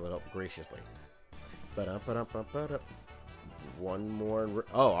 That would help graciously. One more.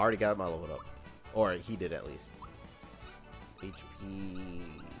 Oh, I already got my level up. Or he did at least. HP.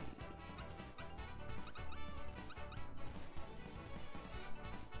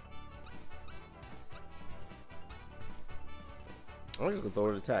 I'm just gonna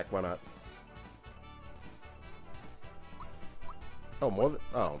throw it attack. Why not? Oh, more than...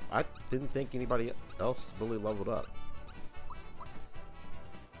 Oh, I didn't think anybody else really leveled up.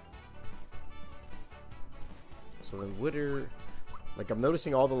 So then Witter... Like, I'm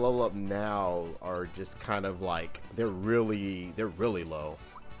noticing all the level up now are just kind of like, they're really low.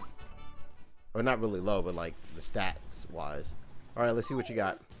 Or not really low, but like the stats wise. All right, let's see what you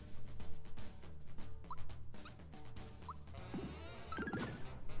got.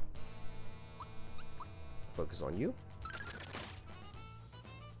 Focus on you.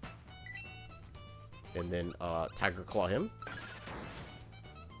 And then Tiger Claw him.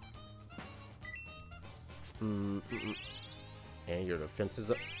 And your defense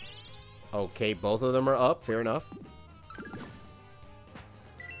is up. Okay, both of them are up. Fair enough.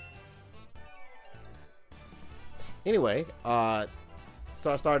 Anyway,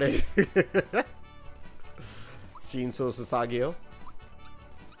 started Shinso Sasagio.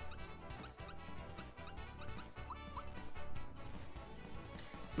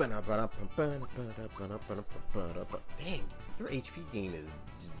 Dang, your HP gain is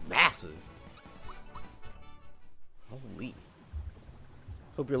massive. Holy.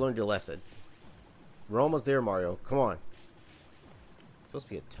 Hope you learned your lesson. We're almost there, Mario. Come on. It's supposed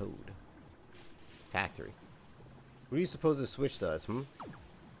to be a toad. Factory. What do you suppose this switch does,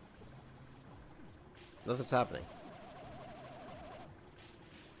 Nothing's happening.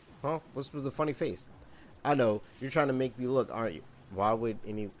 Huh? What's with the funny face? I know. You're trying to make me look, aren't you? Why would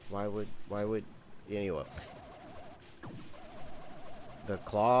anyway. The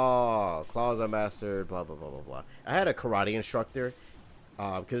claws I mastered, blah blah blah blah blah. I had a karate instructor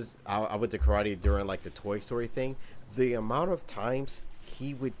because I went to karate during like the Toy Story thing. The amount of times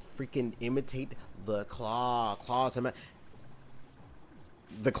he would freaking imitate the claws.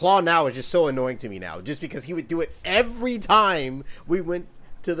 The claw now is just so annoying to me now, just because he would do it every time we went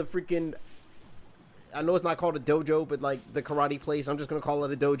to the freaking. I know it's not called a dojo, but like the karate place, I'm just gonna call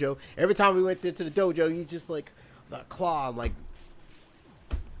it a dojo. Every time we went there to the dojo, he's just like the claw. I'm like,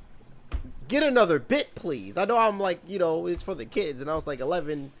 get another bit, please. I know I'm like, you know, it's for the kids, and I was like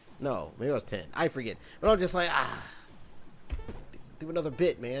 11. No, maybe I was 10. I forget. But I'm just like, do another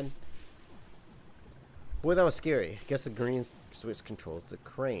bit, man. Boy, that was scary. I guess the green switch controls the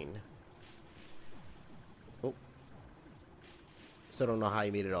crane. Oh. Still don't know how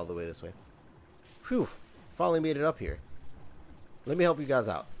you made it all the way this way. Whew. Finally made it up here. Let me help you guys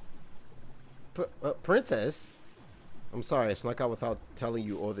out. Princess? I'm sorry, I snuck out without telling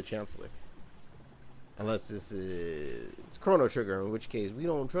you or the Chancellor. Unless this is Chrono Trigger, in which case we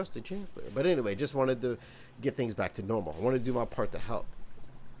don't trust the Chancellor. But anyway, just wanted to get things back to normal. I wanted to do my part to help.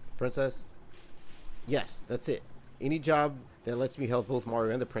 Princess? Yes, that's it. Any job that lets me help both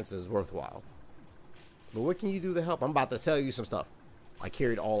Mario and the princess is worthwhile. But what can you do to help? I'm about to tell you some stuff. I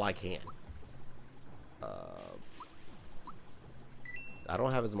carried all I can. I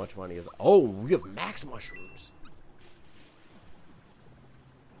don't have as much money as... Oh, we have max mushrooms.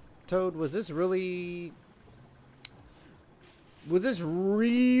 Toad, was this really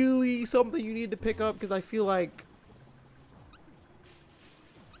something you need to pick up? Because I feel like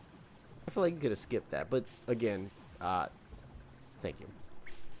you could have skipped that. But again, thank you.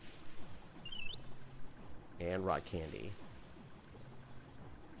 And rock candy.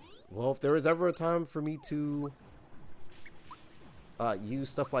 Well, if there was ever a time for me to use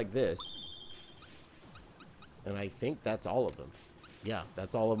stuff like this, and I think that's all of them. Yeah,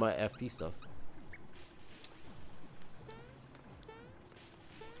 that's all of my FP stuff.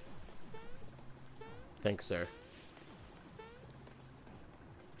 Thanks, sir.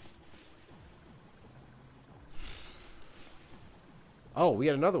 Oh, we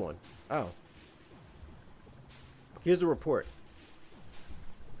had another one. Oh. Here's the report.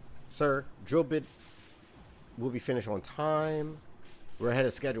 Sir, drill bit will be finished on time. We're ahead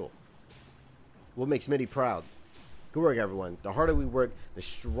of schedule. What makes Smitty proud? Good work, everyone. The harder we work, the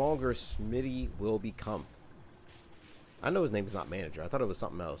stronger Smitty will become. I know his name is not manager. I thought it was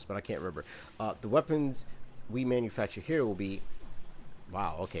something else, but I can't remember. The weapons we manufacture here will be...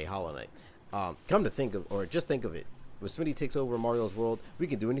 Wow, okay, Hollow Knight. Come to think of, or just think of it. When Smitty takes over Mario's world, we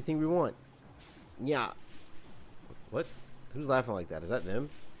can do anything we want. Yeah. What? Who's laughing like that? Is that them?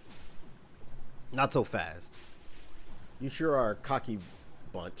 Not so fast. You sure are a cocky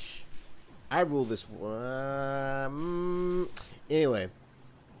bunch. I rule this one. Anyway,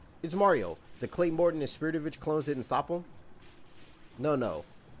 it's Mario. The Clay Morton and Spiritovich clones didn't stop him? No.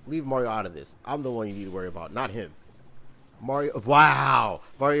 Leave Mario out of this. I'm the one you need to worry about, not him. Mario. Wow.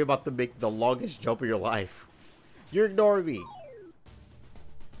 Mario about to make the longest jump of your life. You're ignoring me.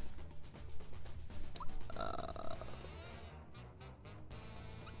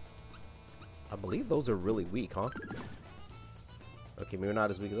 I believe those are really weak, huh? Okay, maybe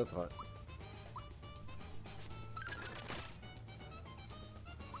not as weak as I thought.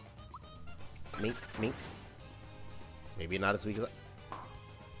 Mink. Maybe not as weak as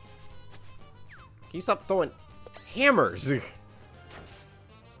Can you stop throwing hammers?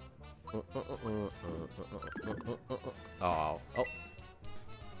 Oh.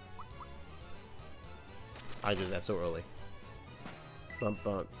 I did that so early.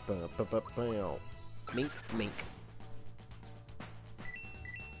 Mink, mink.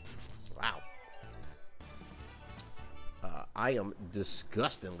 Wow. I am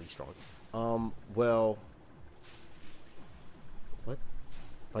disgustingly strong. Well. What?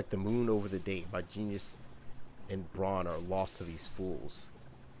 Like the moon over the day. My genius and brawn are lost to these fools.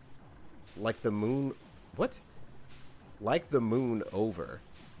 Like the moon. What? Like the moon over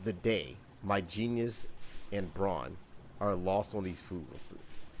the day. My genius and brawn are lost on these fools.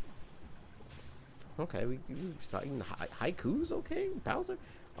 Okay, we citing haikus, okay, Bowser?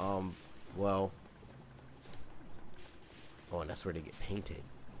 Well. Oh, and that's where they get painted.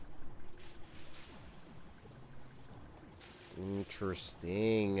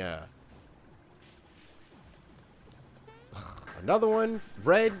 Interesting. Another one.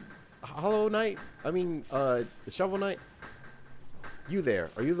 Red Hollow Knight. I mean, Shovel Knight. You there.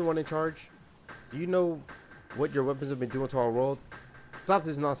 Are you the one in charge? Do you know what your weapons have been doing to our world? Stop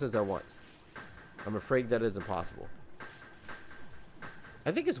this nonsense at once. I'm afraid that is impossible.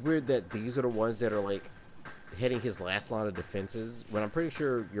 I think it's weird that these are the ones that are like hitting his last line of defenses, when I'm pretty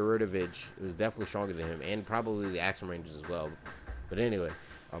sure Yuridovich was definitely stronger than him, and probably the Action Rangers as well. But anyway,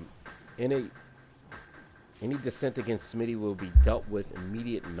 any dissent against Smitty will be dealt with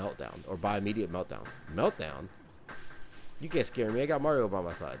immediate meltdown, or by immediate meltdown. Meltdown? You can't scare me. I got Mario by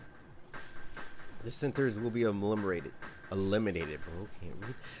my side. Dissenters will be eliminated. Eliminated, bro. Can't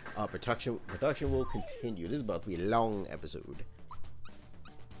read. Production will continue. This is about to be a long episode.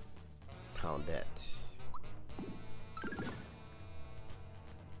 Poundette.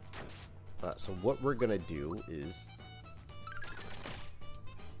 So what we're gonna do is,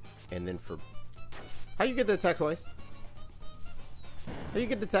 and then for, how you get the attack twice? How you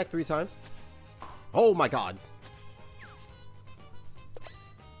get the attack 3 times? Oh my god!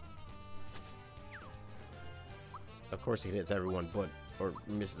 Of course he hits everyone, but, or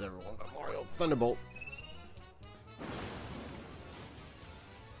misses everyone but Mario. Thunderbolt.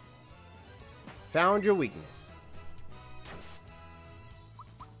 Found your weakness.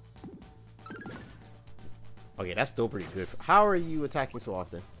 Okay, that's still pretty good. How are you attacking so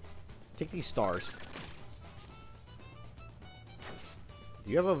often? Take these stars. Do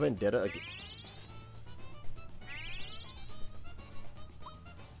you have a vendetta again?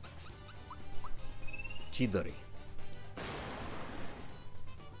 Chidori.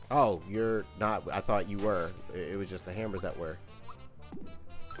 Oh, you're not. I thought you were. It was just the hammers that were.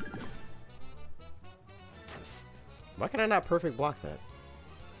 Why can I not perfect block that?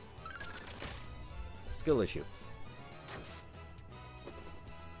 Skill issue.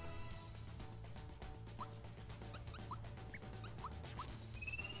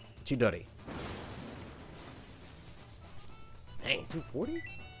 Chidori. Dang, 240?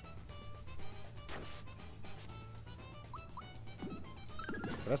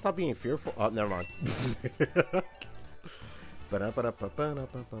 Can I stop being fearful? Oh, never mind.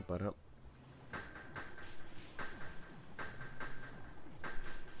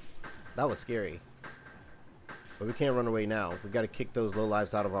 That was scary. But we can't run away now. We gotta kick those low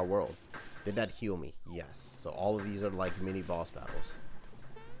lives out of our world. Did that heal me? Yes. So all of these are like mini boss battles.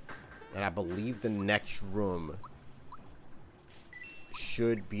 And I believe the next room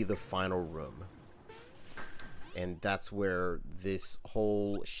should be the final room. And that's where this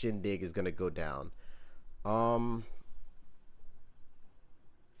whole shindig is gonna go down. I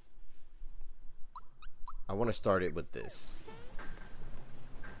want to start it with this.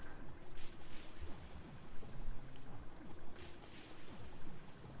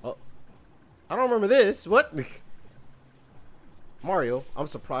 Oh, I don't remember this. What? Mario, I'm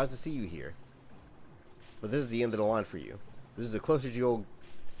surprised to see you here. But this is the end of the line for you. This is the closest you'll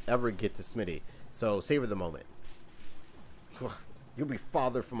ever get to Smitty. So savor the moment. You'll be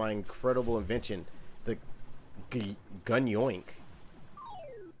father for my incredible invention, the gun yoink.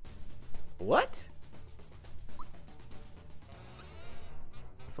 What?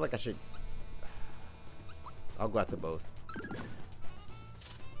 I feel like I should. I'll go after both.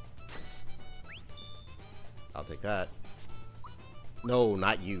 I'll take that. No,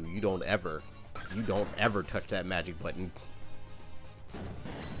 not you. You don't ever touch that magic button.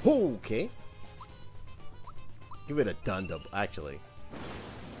 Okay. Give it a dun-dub, actually.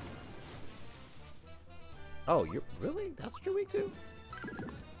 Oh, you're really? That's what you're weak to?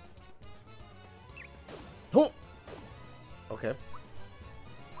 Oh! Okay.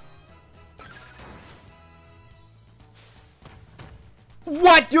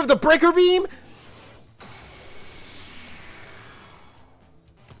 What? You have the breaker beam?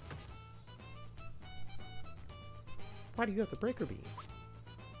 Why do you have the breaker beam?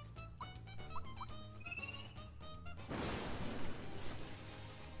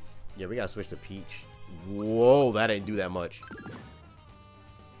 Yeah, we gotta switch to Peach. Whoa, that didn't do that much.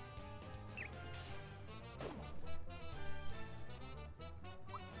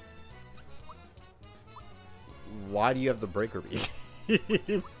 Why do you have the breaker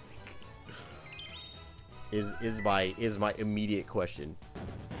beam? is my immediate question.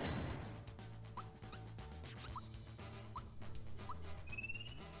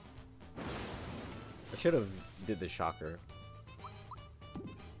 I should have did the shocker.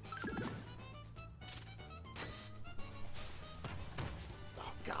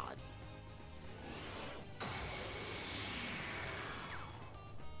 Oh God.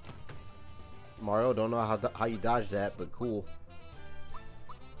 Mario, don't know how you dodged that, but cool.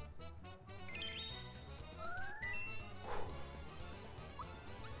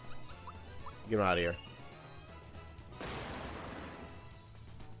 Get him out of here.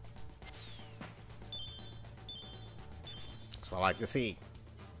 That's what I like to see.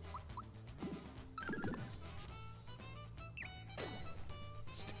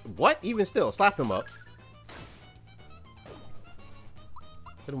 What? Even still, slap him up.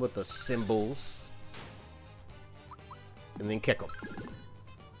 Hit him with the cymbals. And then kick him.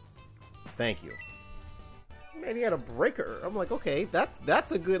 Thank you. Man, he had a breaker. I'm like, okay,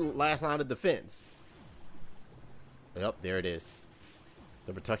 that's a good last line of defense. Yep, there it is.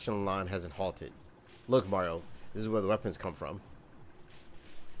 The protection line hasn't halted. Look, Mario, this is where the weapons come from.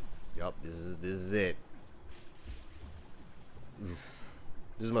 Yep, this is it.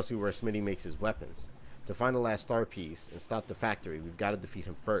 This must be where Smithy makes his weapons. To find the last star piece and stop the factory, we've got to defeat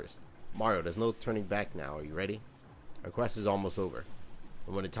him first. Mario, there's no turning back now. Are you ready? Our quest is almost over.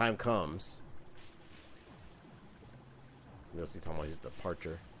 And when the time comes... He's talking about his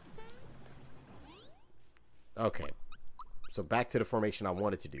departure. Okay. So back to the formation I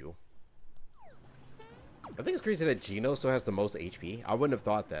wanted to do. I think it's crazy that Geno still has the most HP. I wouldn't have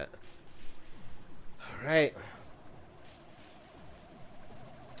thought that. Alright.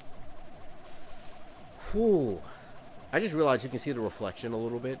 Whew. I just realized you can see the reflection a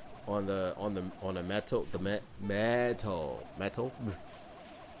little bit on the metal. Metal.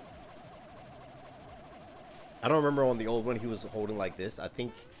 I don't remember on the old one he was holding like this. I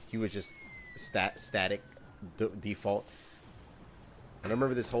think he was just static default. And I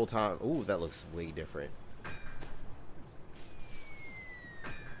remember this whole time. Ooh, that looks way different.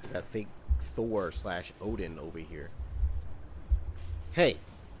 That fake Thor / Odin over here. Hey,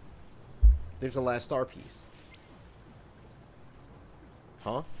 there's the last star piece.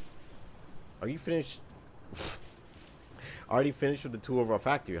 Huh? Are you finished? Already finished with the tour of our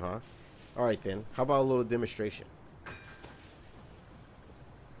factory, huh? Alright then, how about a little demonstration?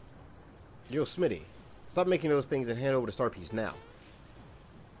 Yo, Smitty, stop making those things and hand over the star piece now.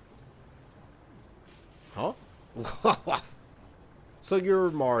 Huh? So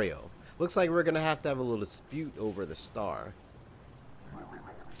you're Mario. Looks like we're gonna have a little dispute over the star.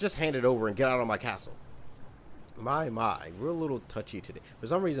 Just hand it over and get out of my castle. My, we're a little touchy today. For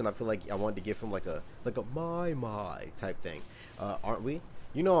some reason, I feel like I wanted to give him like a my type thing. Aren't we?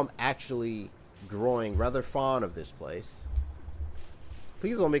 You know, I'm actually growing rather fond of this place.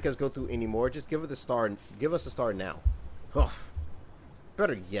 Please don't make us go through anymore. Just give it the star. Give us a star now. Ugh.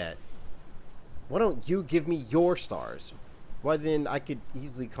 Better yet, why don't you give me your stars? Why then I could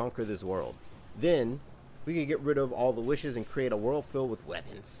easily conquer this world. Then we could get rid of all the wishes and create a world filled with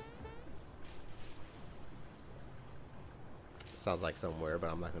weapons. Sounds like somewhere, but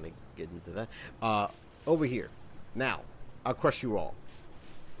I'm not going to get into that. Over here. Now, I'll crush you all.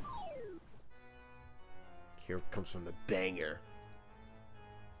 Here comes from the banger.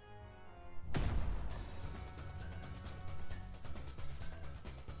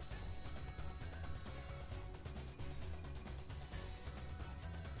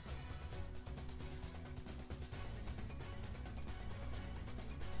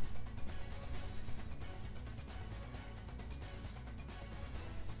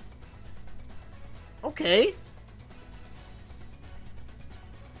 Okay.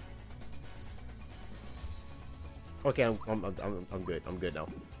 Okay, I'm good. I'm good now.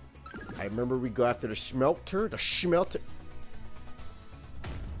 I remember we go after the smelter. The smelter.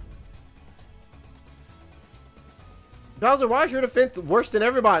 Bowser, why is your defense worse than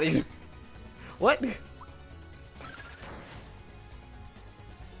everybody's? What?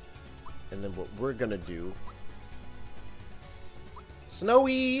 And then what we're gonna do?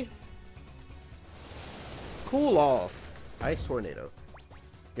 Snowy. Cool off. Ice tornado.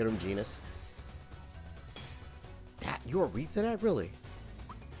 Get him, Genus. That, you're weak to that? Really?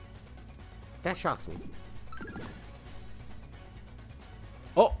 That shocks me.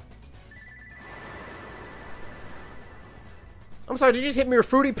 I'm sorry, did you just hit me with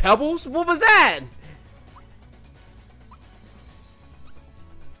Fruity Pebbles? What was that?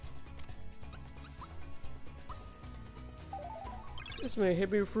 This man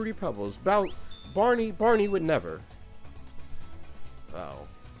hit me with Fruity Pebbles. Barney would never. Oh.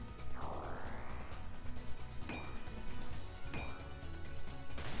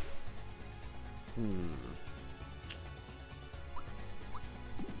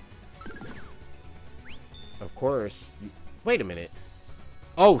 Of course. Wait a minute.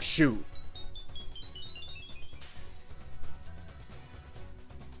 Oh, shoot.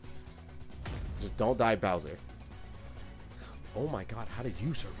 Just don't die, Bowser. Oh my god, how did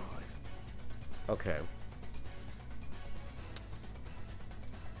you survive? Okay.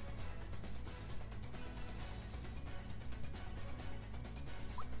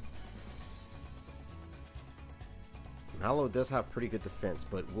 Mallow does have pretty good defense,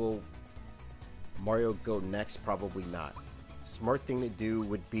 but will Mario go next? Probably not. Smart thing to do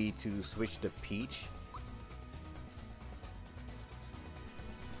would be to switch to Peach.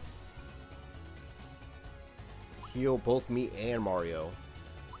 Heal both me and Mario.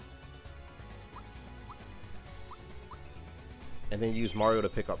 And then use Mario to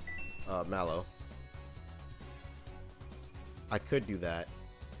pick up Mallow. I could do that,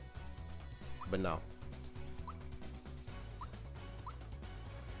 but no.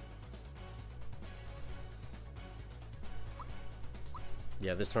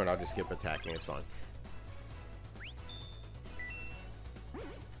 Yeah, this turn I'll just skip attacking, it's fine.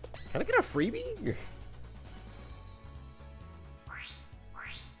 Can I get a freebie?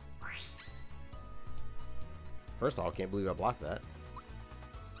 First of all, I can't believe I blocked that.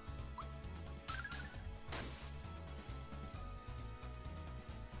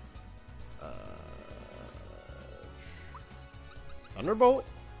 Thunderbolt?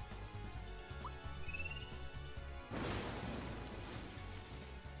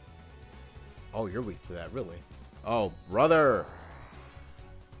 Oh, you're weak to that, really? Oh, brother!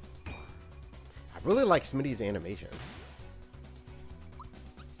 I really like Smitty's animations.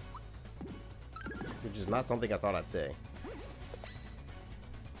 Which is not something I thought I'd say.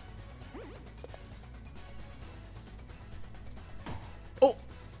 Oh!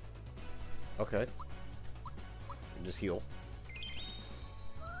 Okay. Just heal.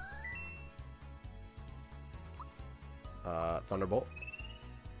 Thunderbolt.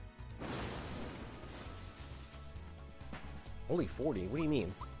 Only 40? What do you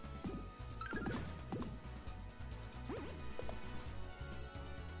mean?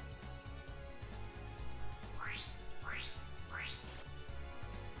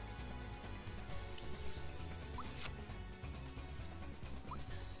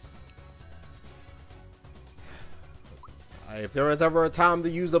 If there was ever a time to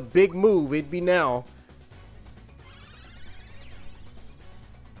use a big move, it'd be now.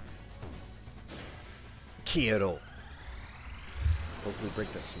 Kyoto. Hopefully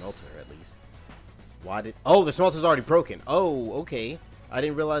break the smelter at least. Why did... Oh, the smelter's already broken. Oh, okay. I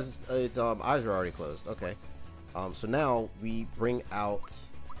didn't realize its eyes were already closed. Okay. So now we bring out...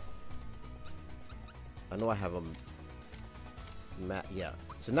 I know I have a... Yeah.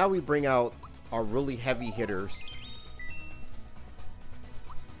 So now we bring out our really heavy hitters.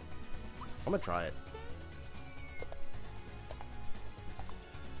 I'm gonna try it.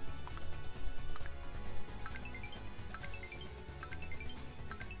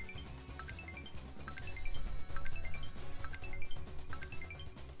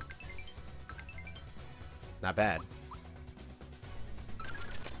 Not bad.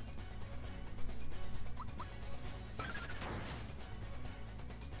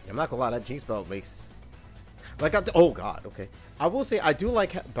 I'm not gonna lie, that Jinx belt makes... Like, oh god, okay. I will say, I do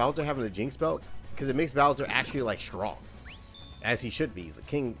like Bowser having the Jinx belt, because it makes Bowser actually, like, strong. As he should be. He's the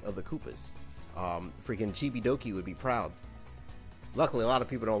king of the Koopas. Freaking Chibi Doki would be proud. Luckily, a lot of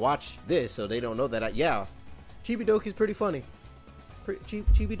people don't watch this, so they don't know that. Yeah, Chibi Doki's pretty funny.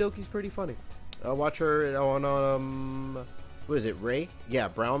 Chibi Doki's pretty funny. Watch her on, what is it, Ray? Yeah,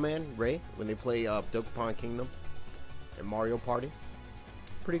 Brown Man, Ray, when they play Dokapon Kingdom and Mario Party.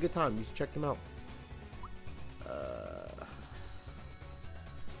 Pretty good time. You should check them out.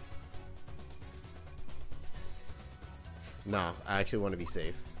 Nah, I actually want to be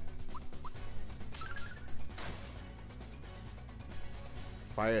safe.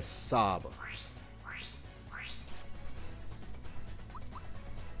 Fire Sob.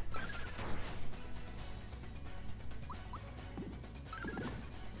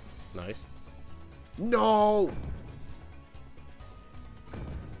 Nice. No!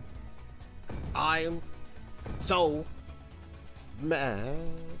 I'm so mad.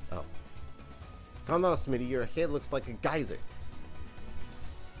 Oh. Calm down, Smitty. Your head looks like a geyser.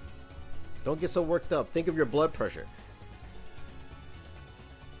 Don't get so worked up. Think of your blood pressure.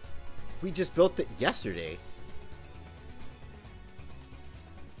 We just built it yesterday.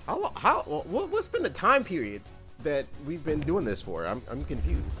 What's been the time period that we've been doing this for? I'm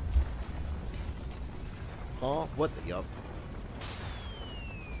confused. Huh? What the yup?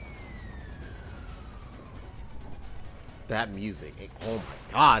 That music. Oh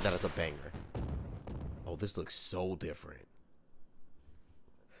my god, that is a banger. Oh, this looks so different.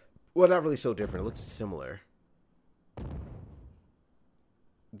 Well, not really so different. It looks similar.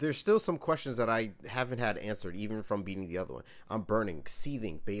 There's still some questions that I haven't had answered, even from beating the other one. I'm burning,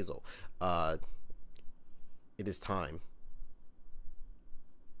 seething, basil. It is time.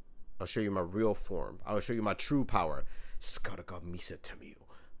 I'll show you my real form. I will show you my true power. Skadaga Misa Temu.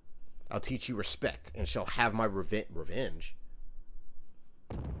 I'll teach you respect and shall have my revenge.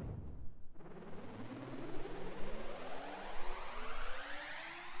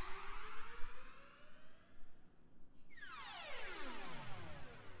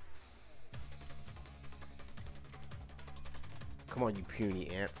 Come on, you puny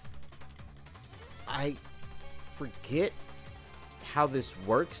ants. I forget how this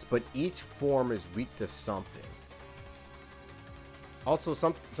works, but each form is weak to something. Also,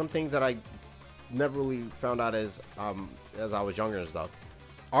 some things that I never really found out as I was younger and stuff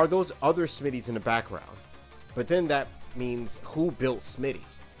are those other Smitties in the background. But then that means who built Smitty?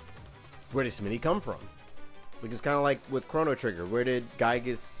 Where did Smitty come from? Like, it's kind of like with Chrono Trigger. Where did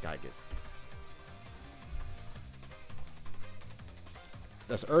Gygas?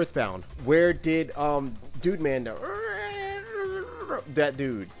 That's Earthbound. Where did Dude Man, that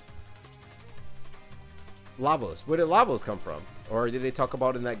dude, Lavos? Where did Lavos come from? Or did they talk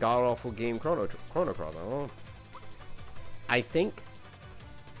about in that god awful game Chrono Cross? I don't know.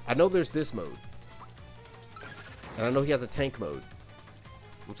 I know there's this mode, and I know he has a tank mode.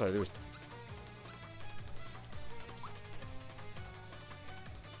 I'm sorry, there was.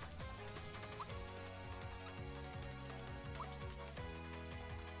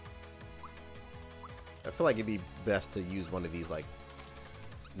 I feel like it'd be best to use one of these like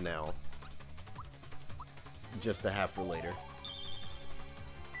now, just to have for later.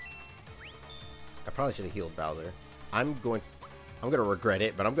 I probably should have healed Bowser. I'm gonna regret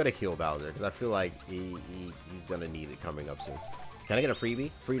it, but I'm gonna heal Bowser because I feel like he's gonna need it coming up soon. Can I get a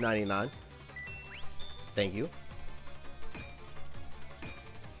freebie? Free 99. Thank you.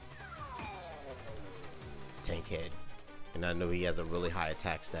 Tank head, and I know he has a really high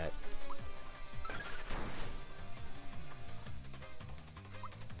attack stat.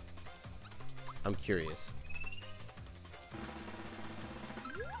 I'm curious.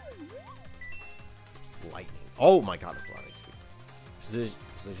 Lightning. Oh my god, it's a lot of HP.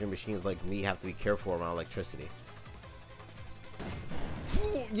 Precision machines like me have to be careful around electricity.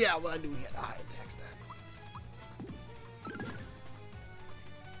 Yeah, well, I knew he had a high attack stat.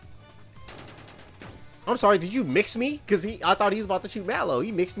 I'm sorry, did you mix me? Because I thought he was about to shoot Mallow.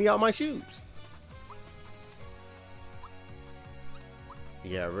 He mixed me out my shoes.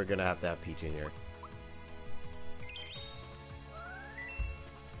 Yeah, we're gonna have to have Peach in here.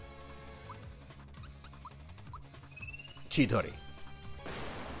 Chidori.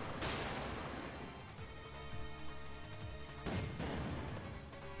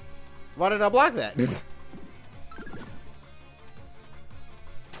 Why did I block that?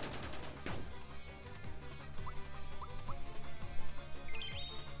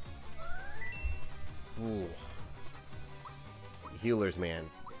 Ooh. Healers, man.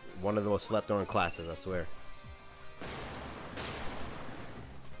 One of the most slept on classes, I swear.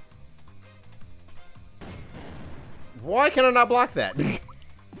 Why can I not block that?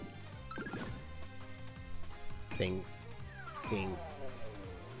 Ding. Ding.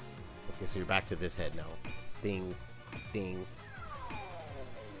 Okay, so you're back to this head now. Ding. Ding.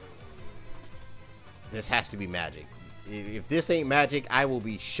 This has to be magic. If this ain't magic, I will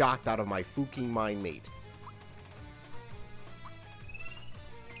be shocked out of my fucking mind, mate.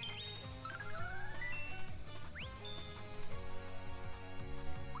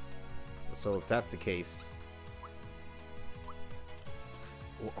 So if that's the case,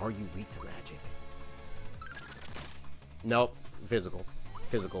 or are you weak to magic? Nope. Physical.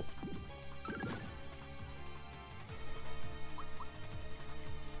 Physical.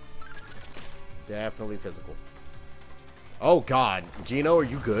 Definitely physical. Oh god. Gino, are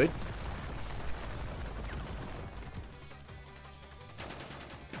you good?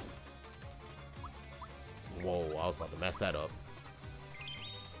 Whoa, I was about to mess that up.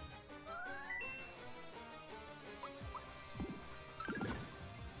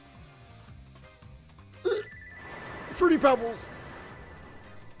 Fruity Pebbles.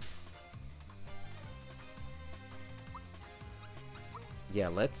 Yeah,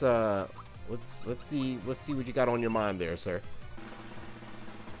 let's see what you got on your mind there, sir.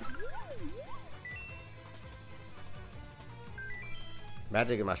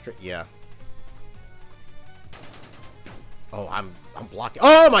 Magic in my straight, yeah. Oh, I'm blocking.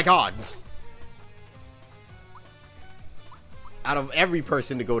 Oh my god! Out of every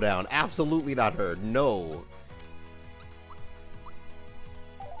person to go down, absolutely not her. No.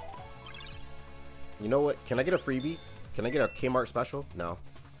 You know what? Can I get a freebie? Can I get a Kmart special? No.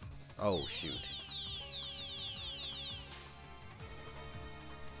 Oh, shoot.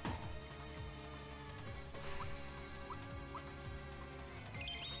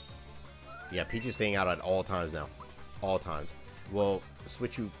 Yeah, Peach is staying out at all times now. All times. Well,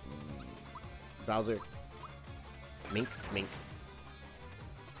 switch you, Bowser. Mink, mink.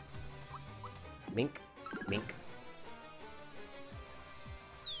 Mink, mink.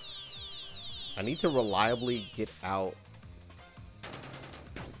 I need to reliably get out.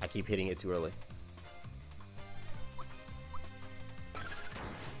 I keep hitting it too early. What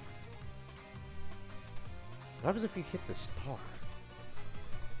happens if you hit the star?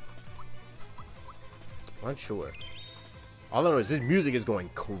 I'm unsure. All I know is this music is going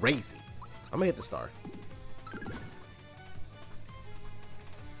crazy. I'm gonna hit the star.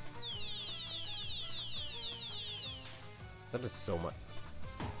 That is so much.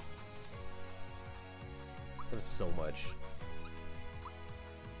 That is so much.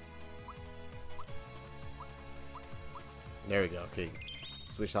 There we go. Okay.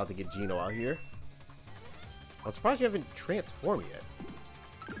 Switch out to get Gino out here. I'm surprised you haven't transformed yet.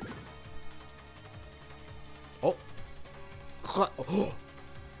 Oh.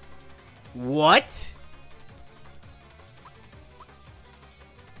 What?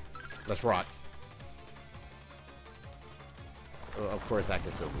 Let's rock. Of course, that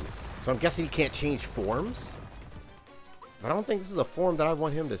can still move. So I'm guessing he can't change forms? But I don't think this is a form that I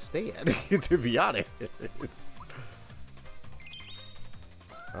want him to stay at, to be honest.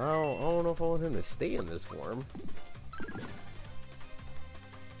 I don't know if I want him to stay in this form.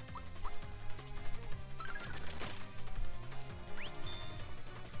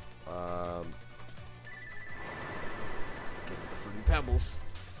 Get the Fruity Pebbles.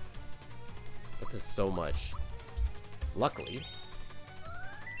 That is so much. Luckily.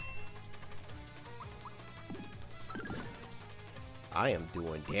 I am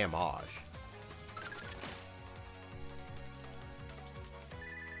doing damage.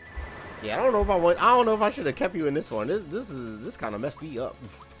 Yeah, I don't know if I should have kept you in this one. This kind of messed me up.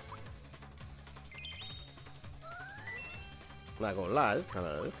 Not gonna lie, this kind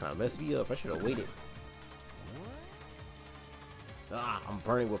of messed me up. I should have waited. Ah, I'm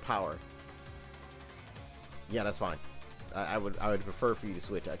burning with power. Yeah, that's fine. I would prefer for you to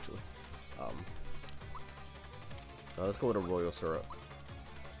switch actually. Let's go with a royal syrup.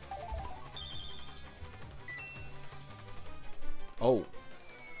 Oh.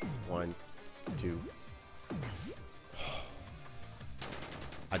 1, 2.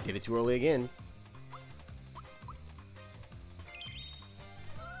 I did it too early again.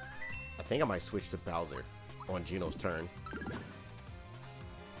 I think I might switch to Bowser on Gino's turn.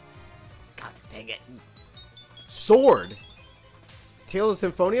 God dang it. Sword! Tales of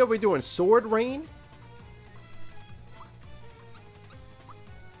Symphonia? We're doing Sword Rain?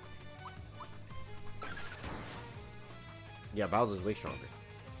 Yeah, Bowser's way stronger.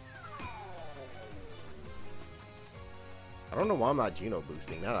 I don't know why I'm not Gino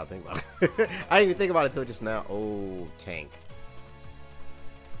boosting. Now that I think about it. I didn't even think about it until just now. Oh, tank.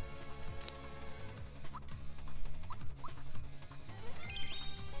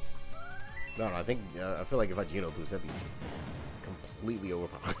 No, I think I feel like if I Gino boost, that'd be completely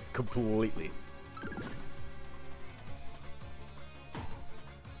overpowered. Completely.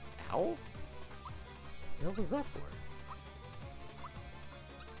 Ow? What was that for?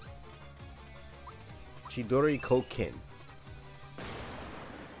 Chidori Kokin.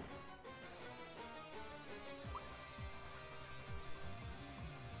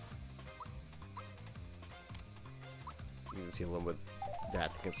 You can see one with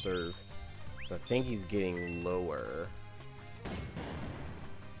that to conserve. So I think he's getting lower.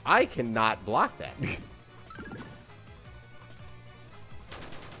 I cannot block that.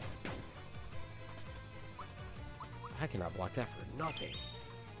 I cannot block that for nothing.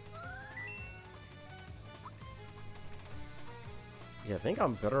 Yeah, I think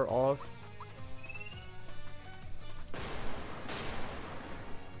I'm better off.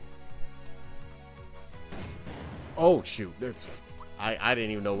 Oh shoot! I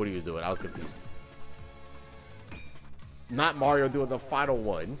didn't even know what he was doing. I was confused. Not Mario doing the final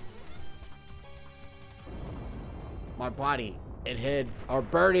one. My body and head are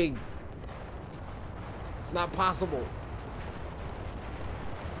burning. It's not possible.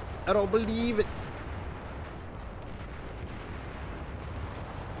 I don't believe it.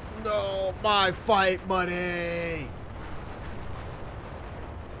 No, my fight money.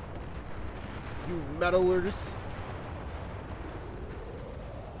 You meddlers.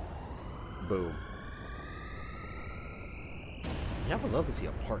 Boom. Yeah, I would love to see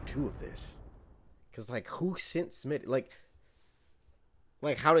a part 2 of this. Cause like, who sent Smitty? Like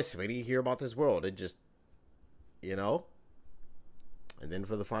how did Smitty hear about this world? It just, you know. And then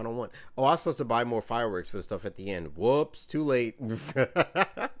for the final one, oh, I was supposed to buy more fireworks for the stuff at the end. Whoops, too late.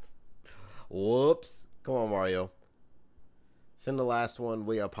 Whoops. Come on, Mario. Send the last one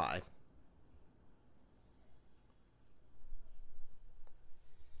way up high.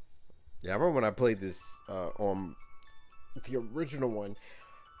 Yeah, I remember when I played this on the original one.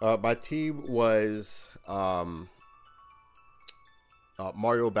 My team was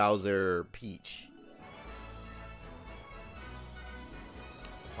Mario, Bowser, Peach.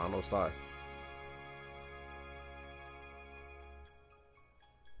 Final star.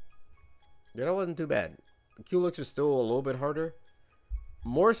 Yeah, that wasn't too bad. Culex was still a little bit harder.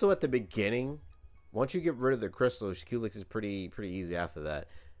 More so at the beginning. Once you get rid of the crystals, Culex is pretty easy after that.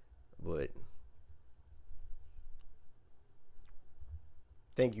 But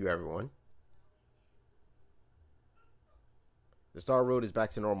thank you, everyone. The Star Road is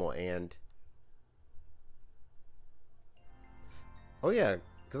back to normal, and oh yeah,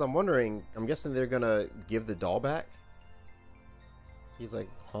 because I'm wondering, I'm guessing they're gonna give the doll back. He's like,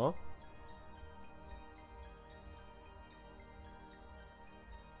 huh?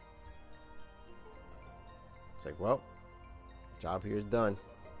 It's like, well, job here is done.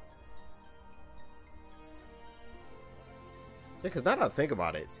 Yeah, because now that I think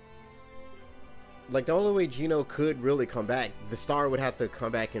about it, like the only way Gino could really come back, the star would have to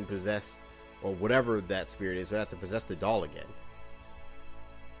come back and possess, or whatever that spirit is, would have to possess the doll again.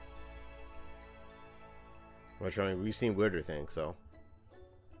 Which, I mean, we've seen weirder things, so.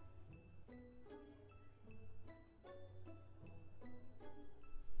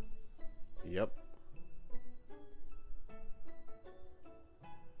 Yep.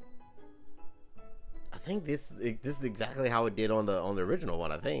 I think this is exactly how it did on the original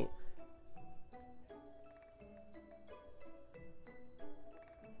one, I think.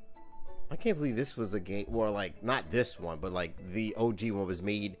 I can't believe this was a game, or like not this one, but like the OG one was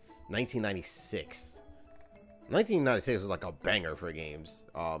made 1996. 1996 was like a banger for games.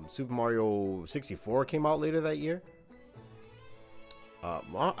 Super Mario 64 came out later that year.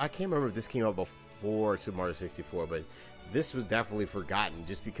 I can't remember if this came out before Super Mario 64, but this was definitely forgotten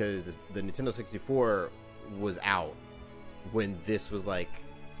just because the Nintendo 64 was out when this was like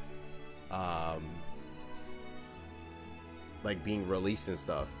being released and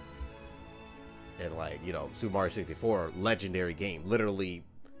stuff. And like, you know, Super Mario 64, legendary game, literally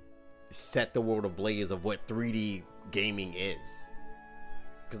set the world ablaze of what 3D gaming is.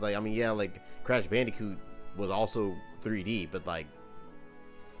 Because like, I mean, yeah, like Crash Bandicoot was also 3D, but like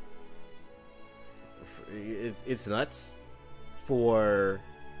it's nuts for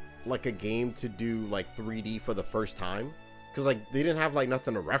like a game to do like 3D for the first time, because like they didn't have like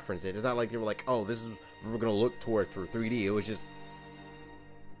nothing to reference it. It's not like they were like, oh, this is what we're gonna look toward for 3D. It was just,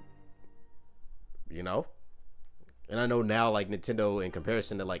 you know. And I know now, like Nintendo, in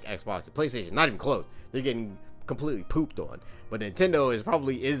comparison to like Xbox and PlayStation, not even close. They're getting completely pooped on. But Nintendo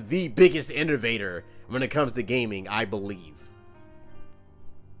is the biggest innovator when it comes to gaming, I believe.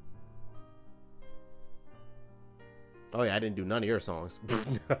 Oh yeah, I didn't do none of your songs.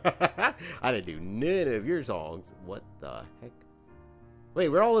 I didn't do none of your songs. What the heck? Wait,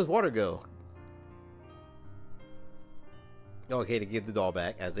 where'd all this water go? Okay, to give the doll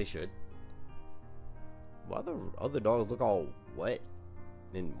back, as they should. Why the other dogs look all wet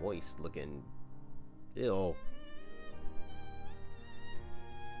and moist looking? Ew.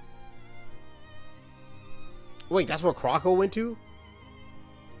 Wait, that's where Croco went to?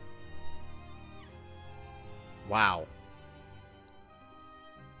 Wow.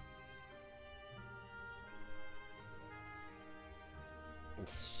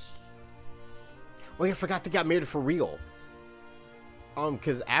 Oh yeah, I forgot they got married for real.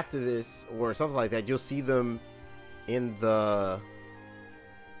 Because after this or something like that, you'll see them in the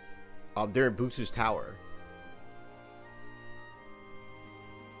they're in Boosu's tower.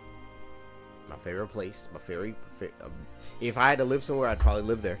 My favorite place, my favorite. If I had to live somewhere, I'd probably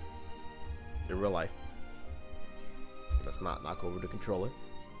live there in real life. Let's not knock over the controller.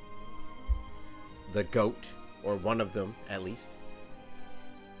 The GOAT, or one of them at least.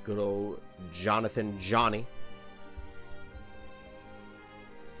 Good old Jonathan Johnny.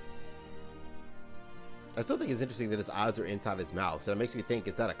 I still think it's interesting that his eyes are inside his mouth. So it makes me think,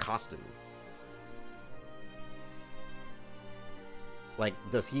 is that a costume? Like,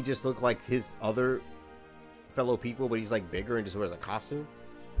 does he just look like his other fellow people, but he's like bigger and just wears a costume?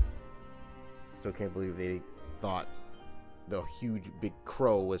 Still can't believe they thought the huge big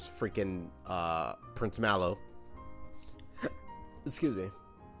crow was freaking Prince Mallow. Excuse me.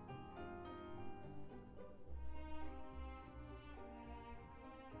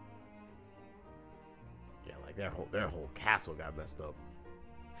 Yeah, like their whole castle got messed up.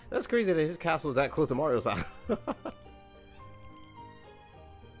 That's crazy that his castle was that close to Mario's house.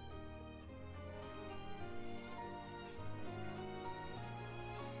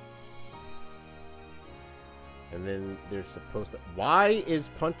 And then they're supposed to... Why is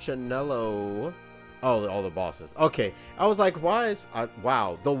Punchinello... Oh, all the bosses. Okay. I was like, why is...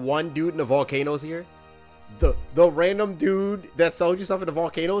 wow. The one dude in the volcano's here? The random dude that sold you stuff in the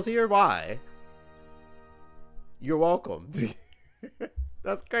volcano's here? Why? You're welcome.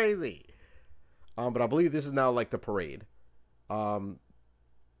 That's crazy. But I believe this is now like the parade. Am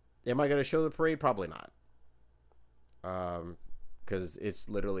I going to show the parade? Probably not. Because it's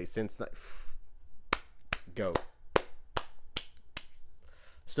literally since... Go.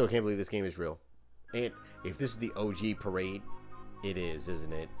 Still can't believe this game is real. And if this is the OG parade, it is,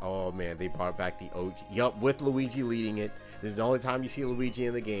 isn't it? Oh man, they brought back the OG. Yup, with Luigi leading it. This is the only time you see Luigi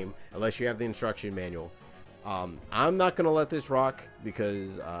in the game, unless you have the instruction manual. I'm not gonna let this rock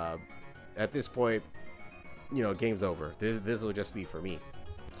because at this point, you know, game's over. This will just be for me.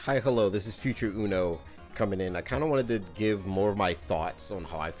 Hi, hello. This is Future Uno coming in. I kind of wanted to give more of my thoughts on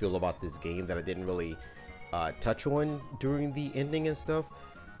how I feel about this game that I didn't really touch on during the ending and stuff.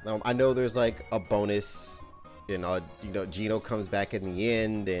 I know there's like a bonus, and you know, Gino comes back in the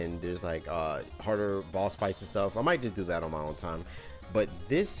end, and there's like harder boss fights and stuff. I might just do that on my own time. But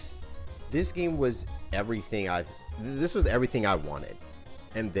this game was everything this was everything I wanted,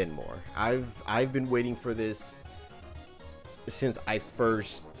 and then more. I've been waiting for this since I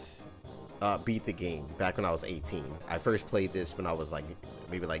first beat the game back when I was 18. I first played this when I was like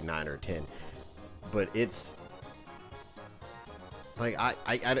maybe like 9 or 10. But it's like I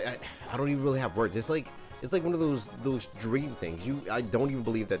don't even really have words. It's like one of those dream things. I don't even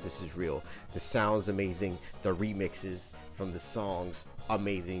believe that this is real. The sound's amazing. The remixes from the songs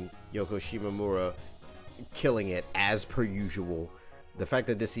amazing. Yoko Shimomura killing it as per usual. The fact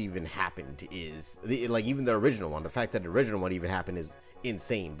that this even happened is like, even the original one. The fact that the original one even happened is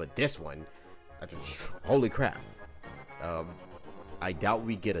insane. But this one, holy crap. I doubt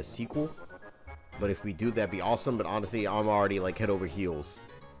we get a sequel. But if we do, that'd be awesome. But honestly, I'm already like head over heels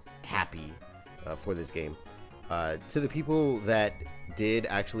happy for this game. To the people that did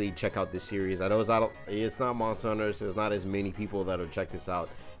actually check out this series, I know it's not Monster Hunter, so there's not as many people that'll check this out.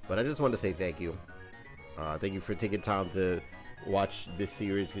 But I just wanted to say thank you. Thank you for taking time to watch this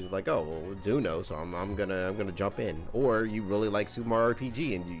series. Because like, oh, well, it's Uno, so I'm gonna jump in. Or you really like Super Mario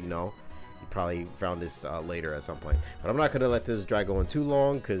RPG, and you know, you probably found this later at some point. But I'm not gonna let this drag on too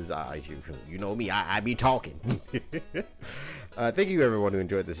long, because you know me, I be talking. Thank you everyone who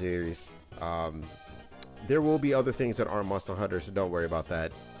enjoyed the series. There will be other things that aren't Monster Hunter, so don't worry about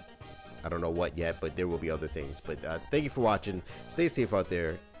that. I don't know what yet, but there will be other things. But thank you for watching. Stay safe out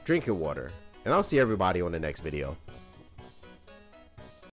there. Drink your water. And I'll see everybody on the next video.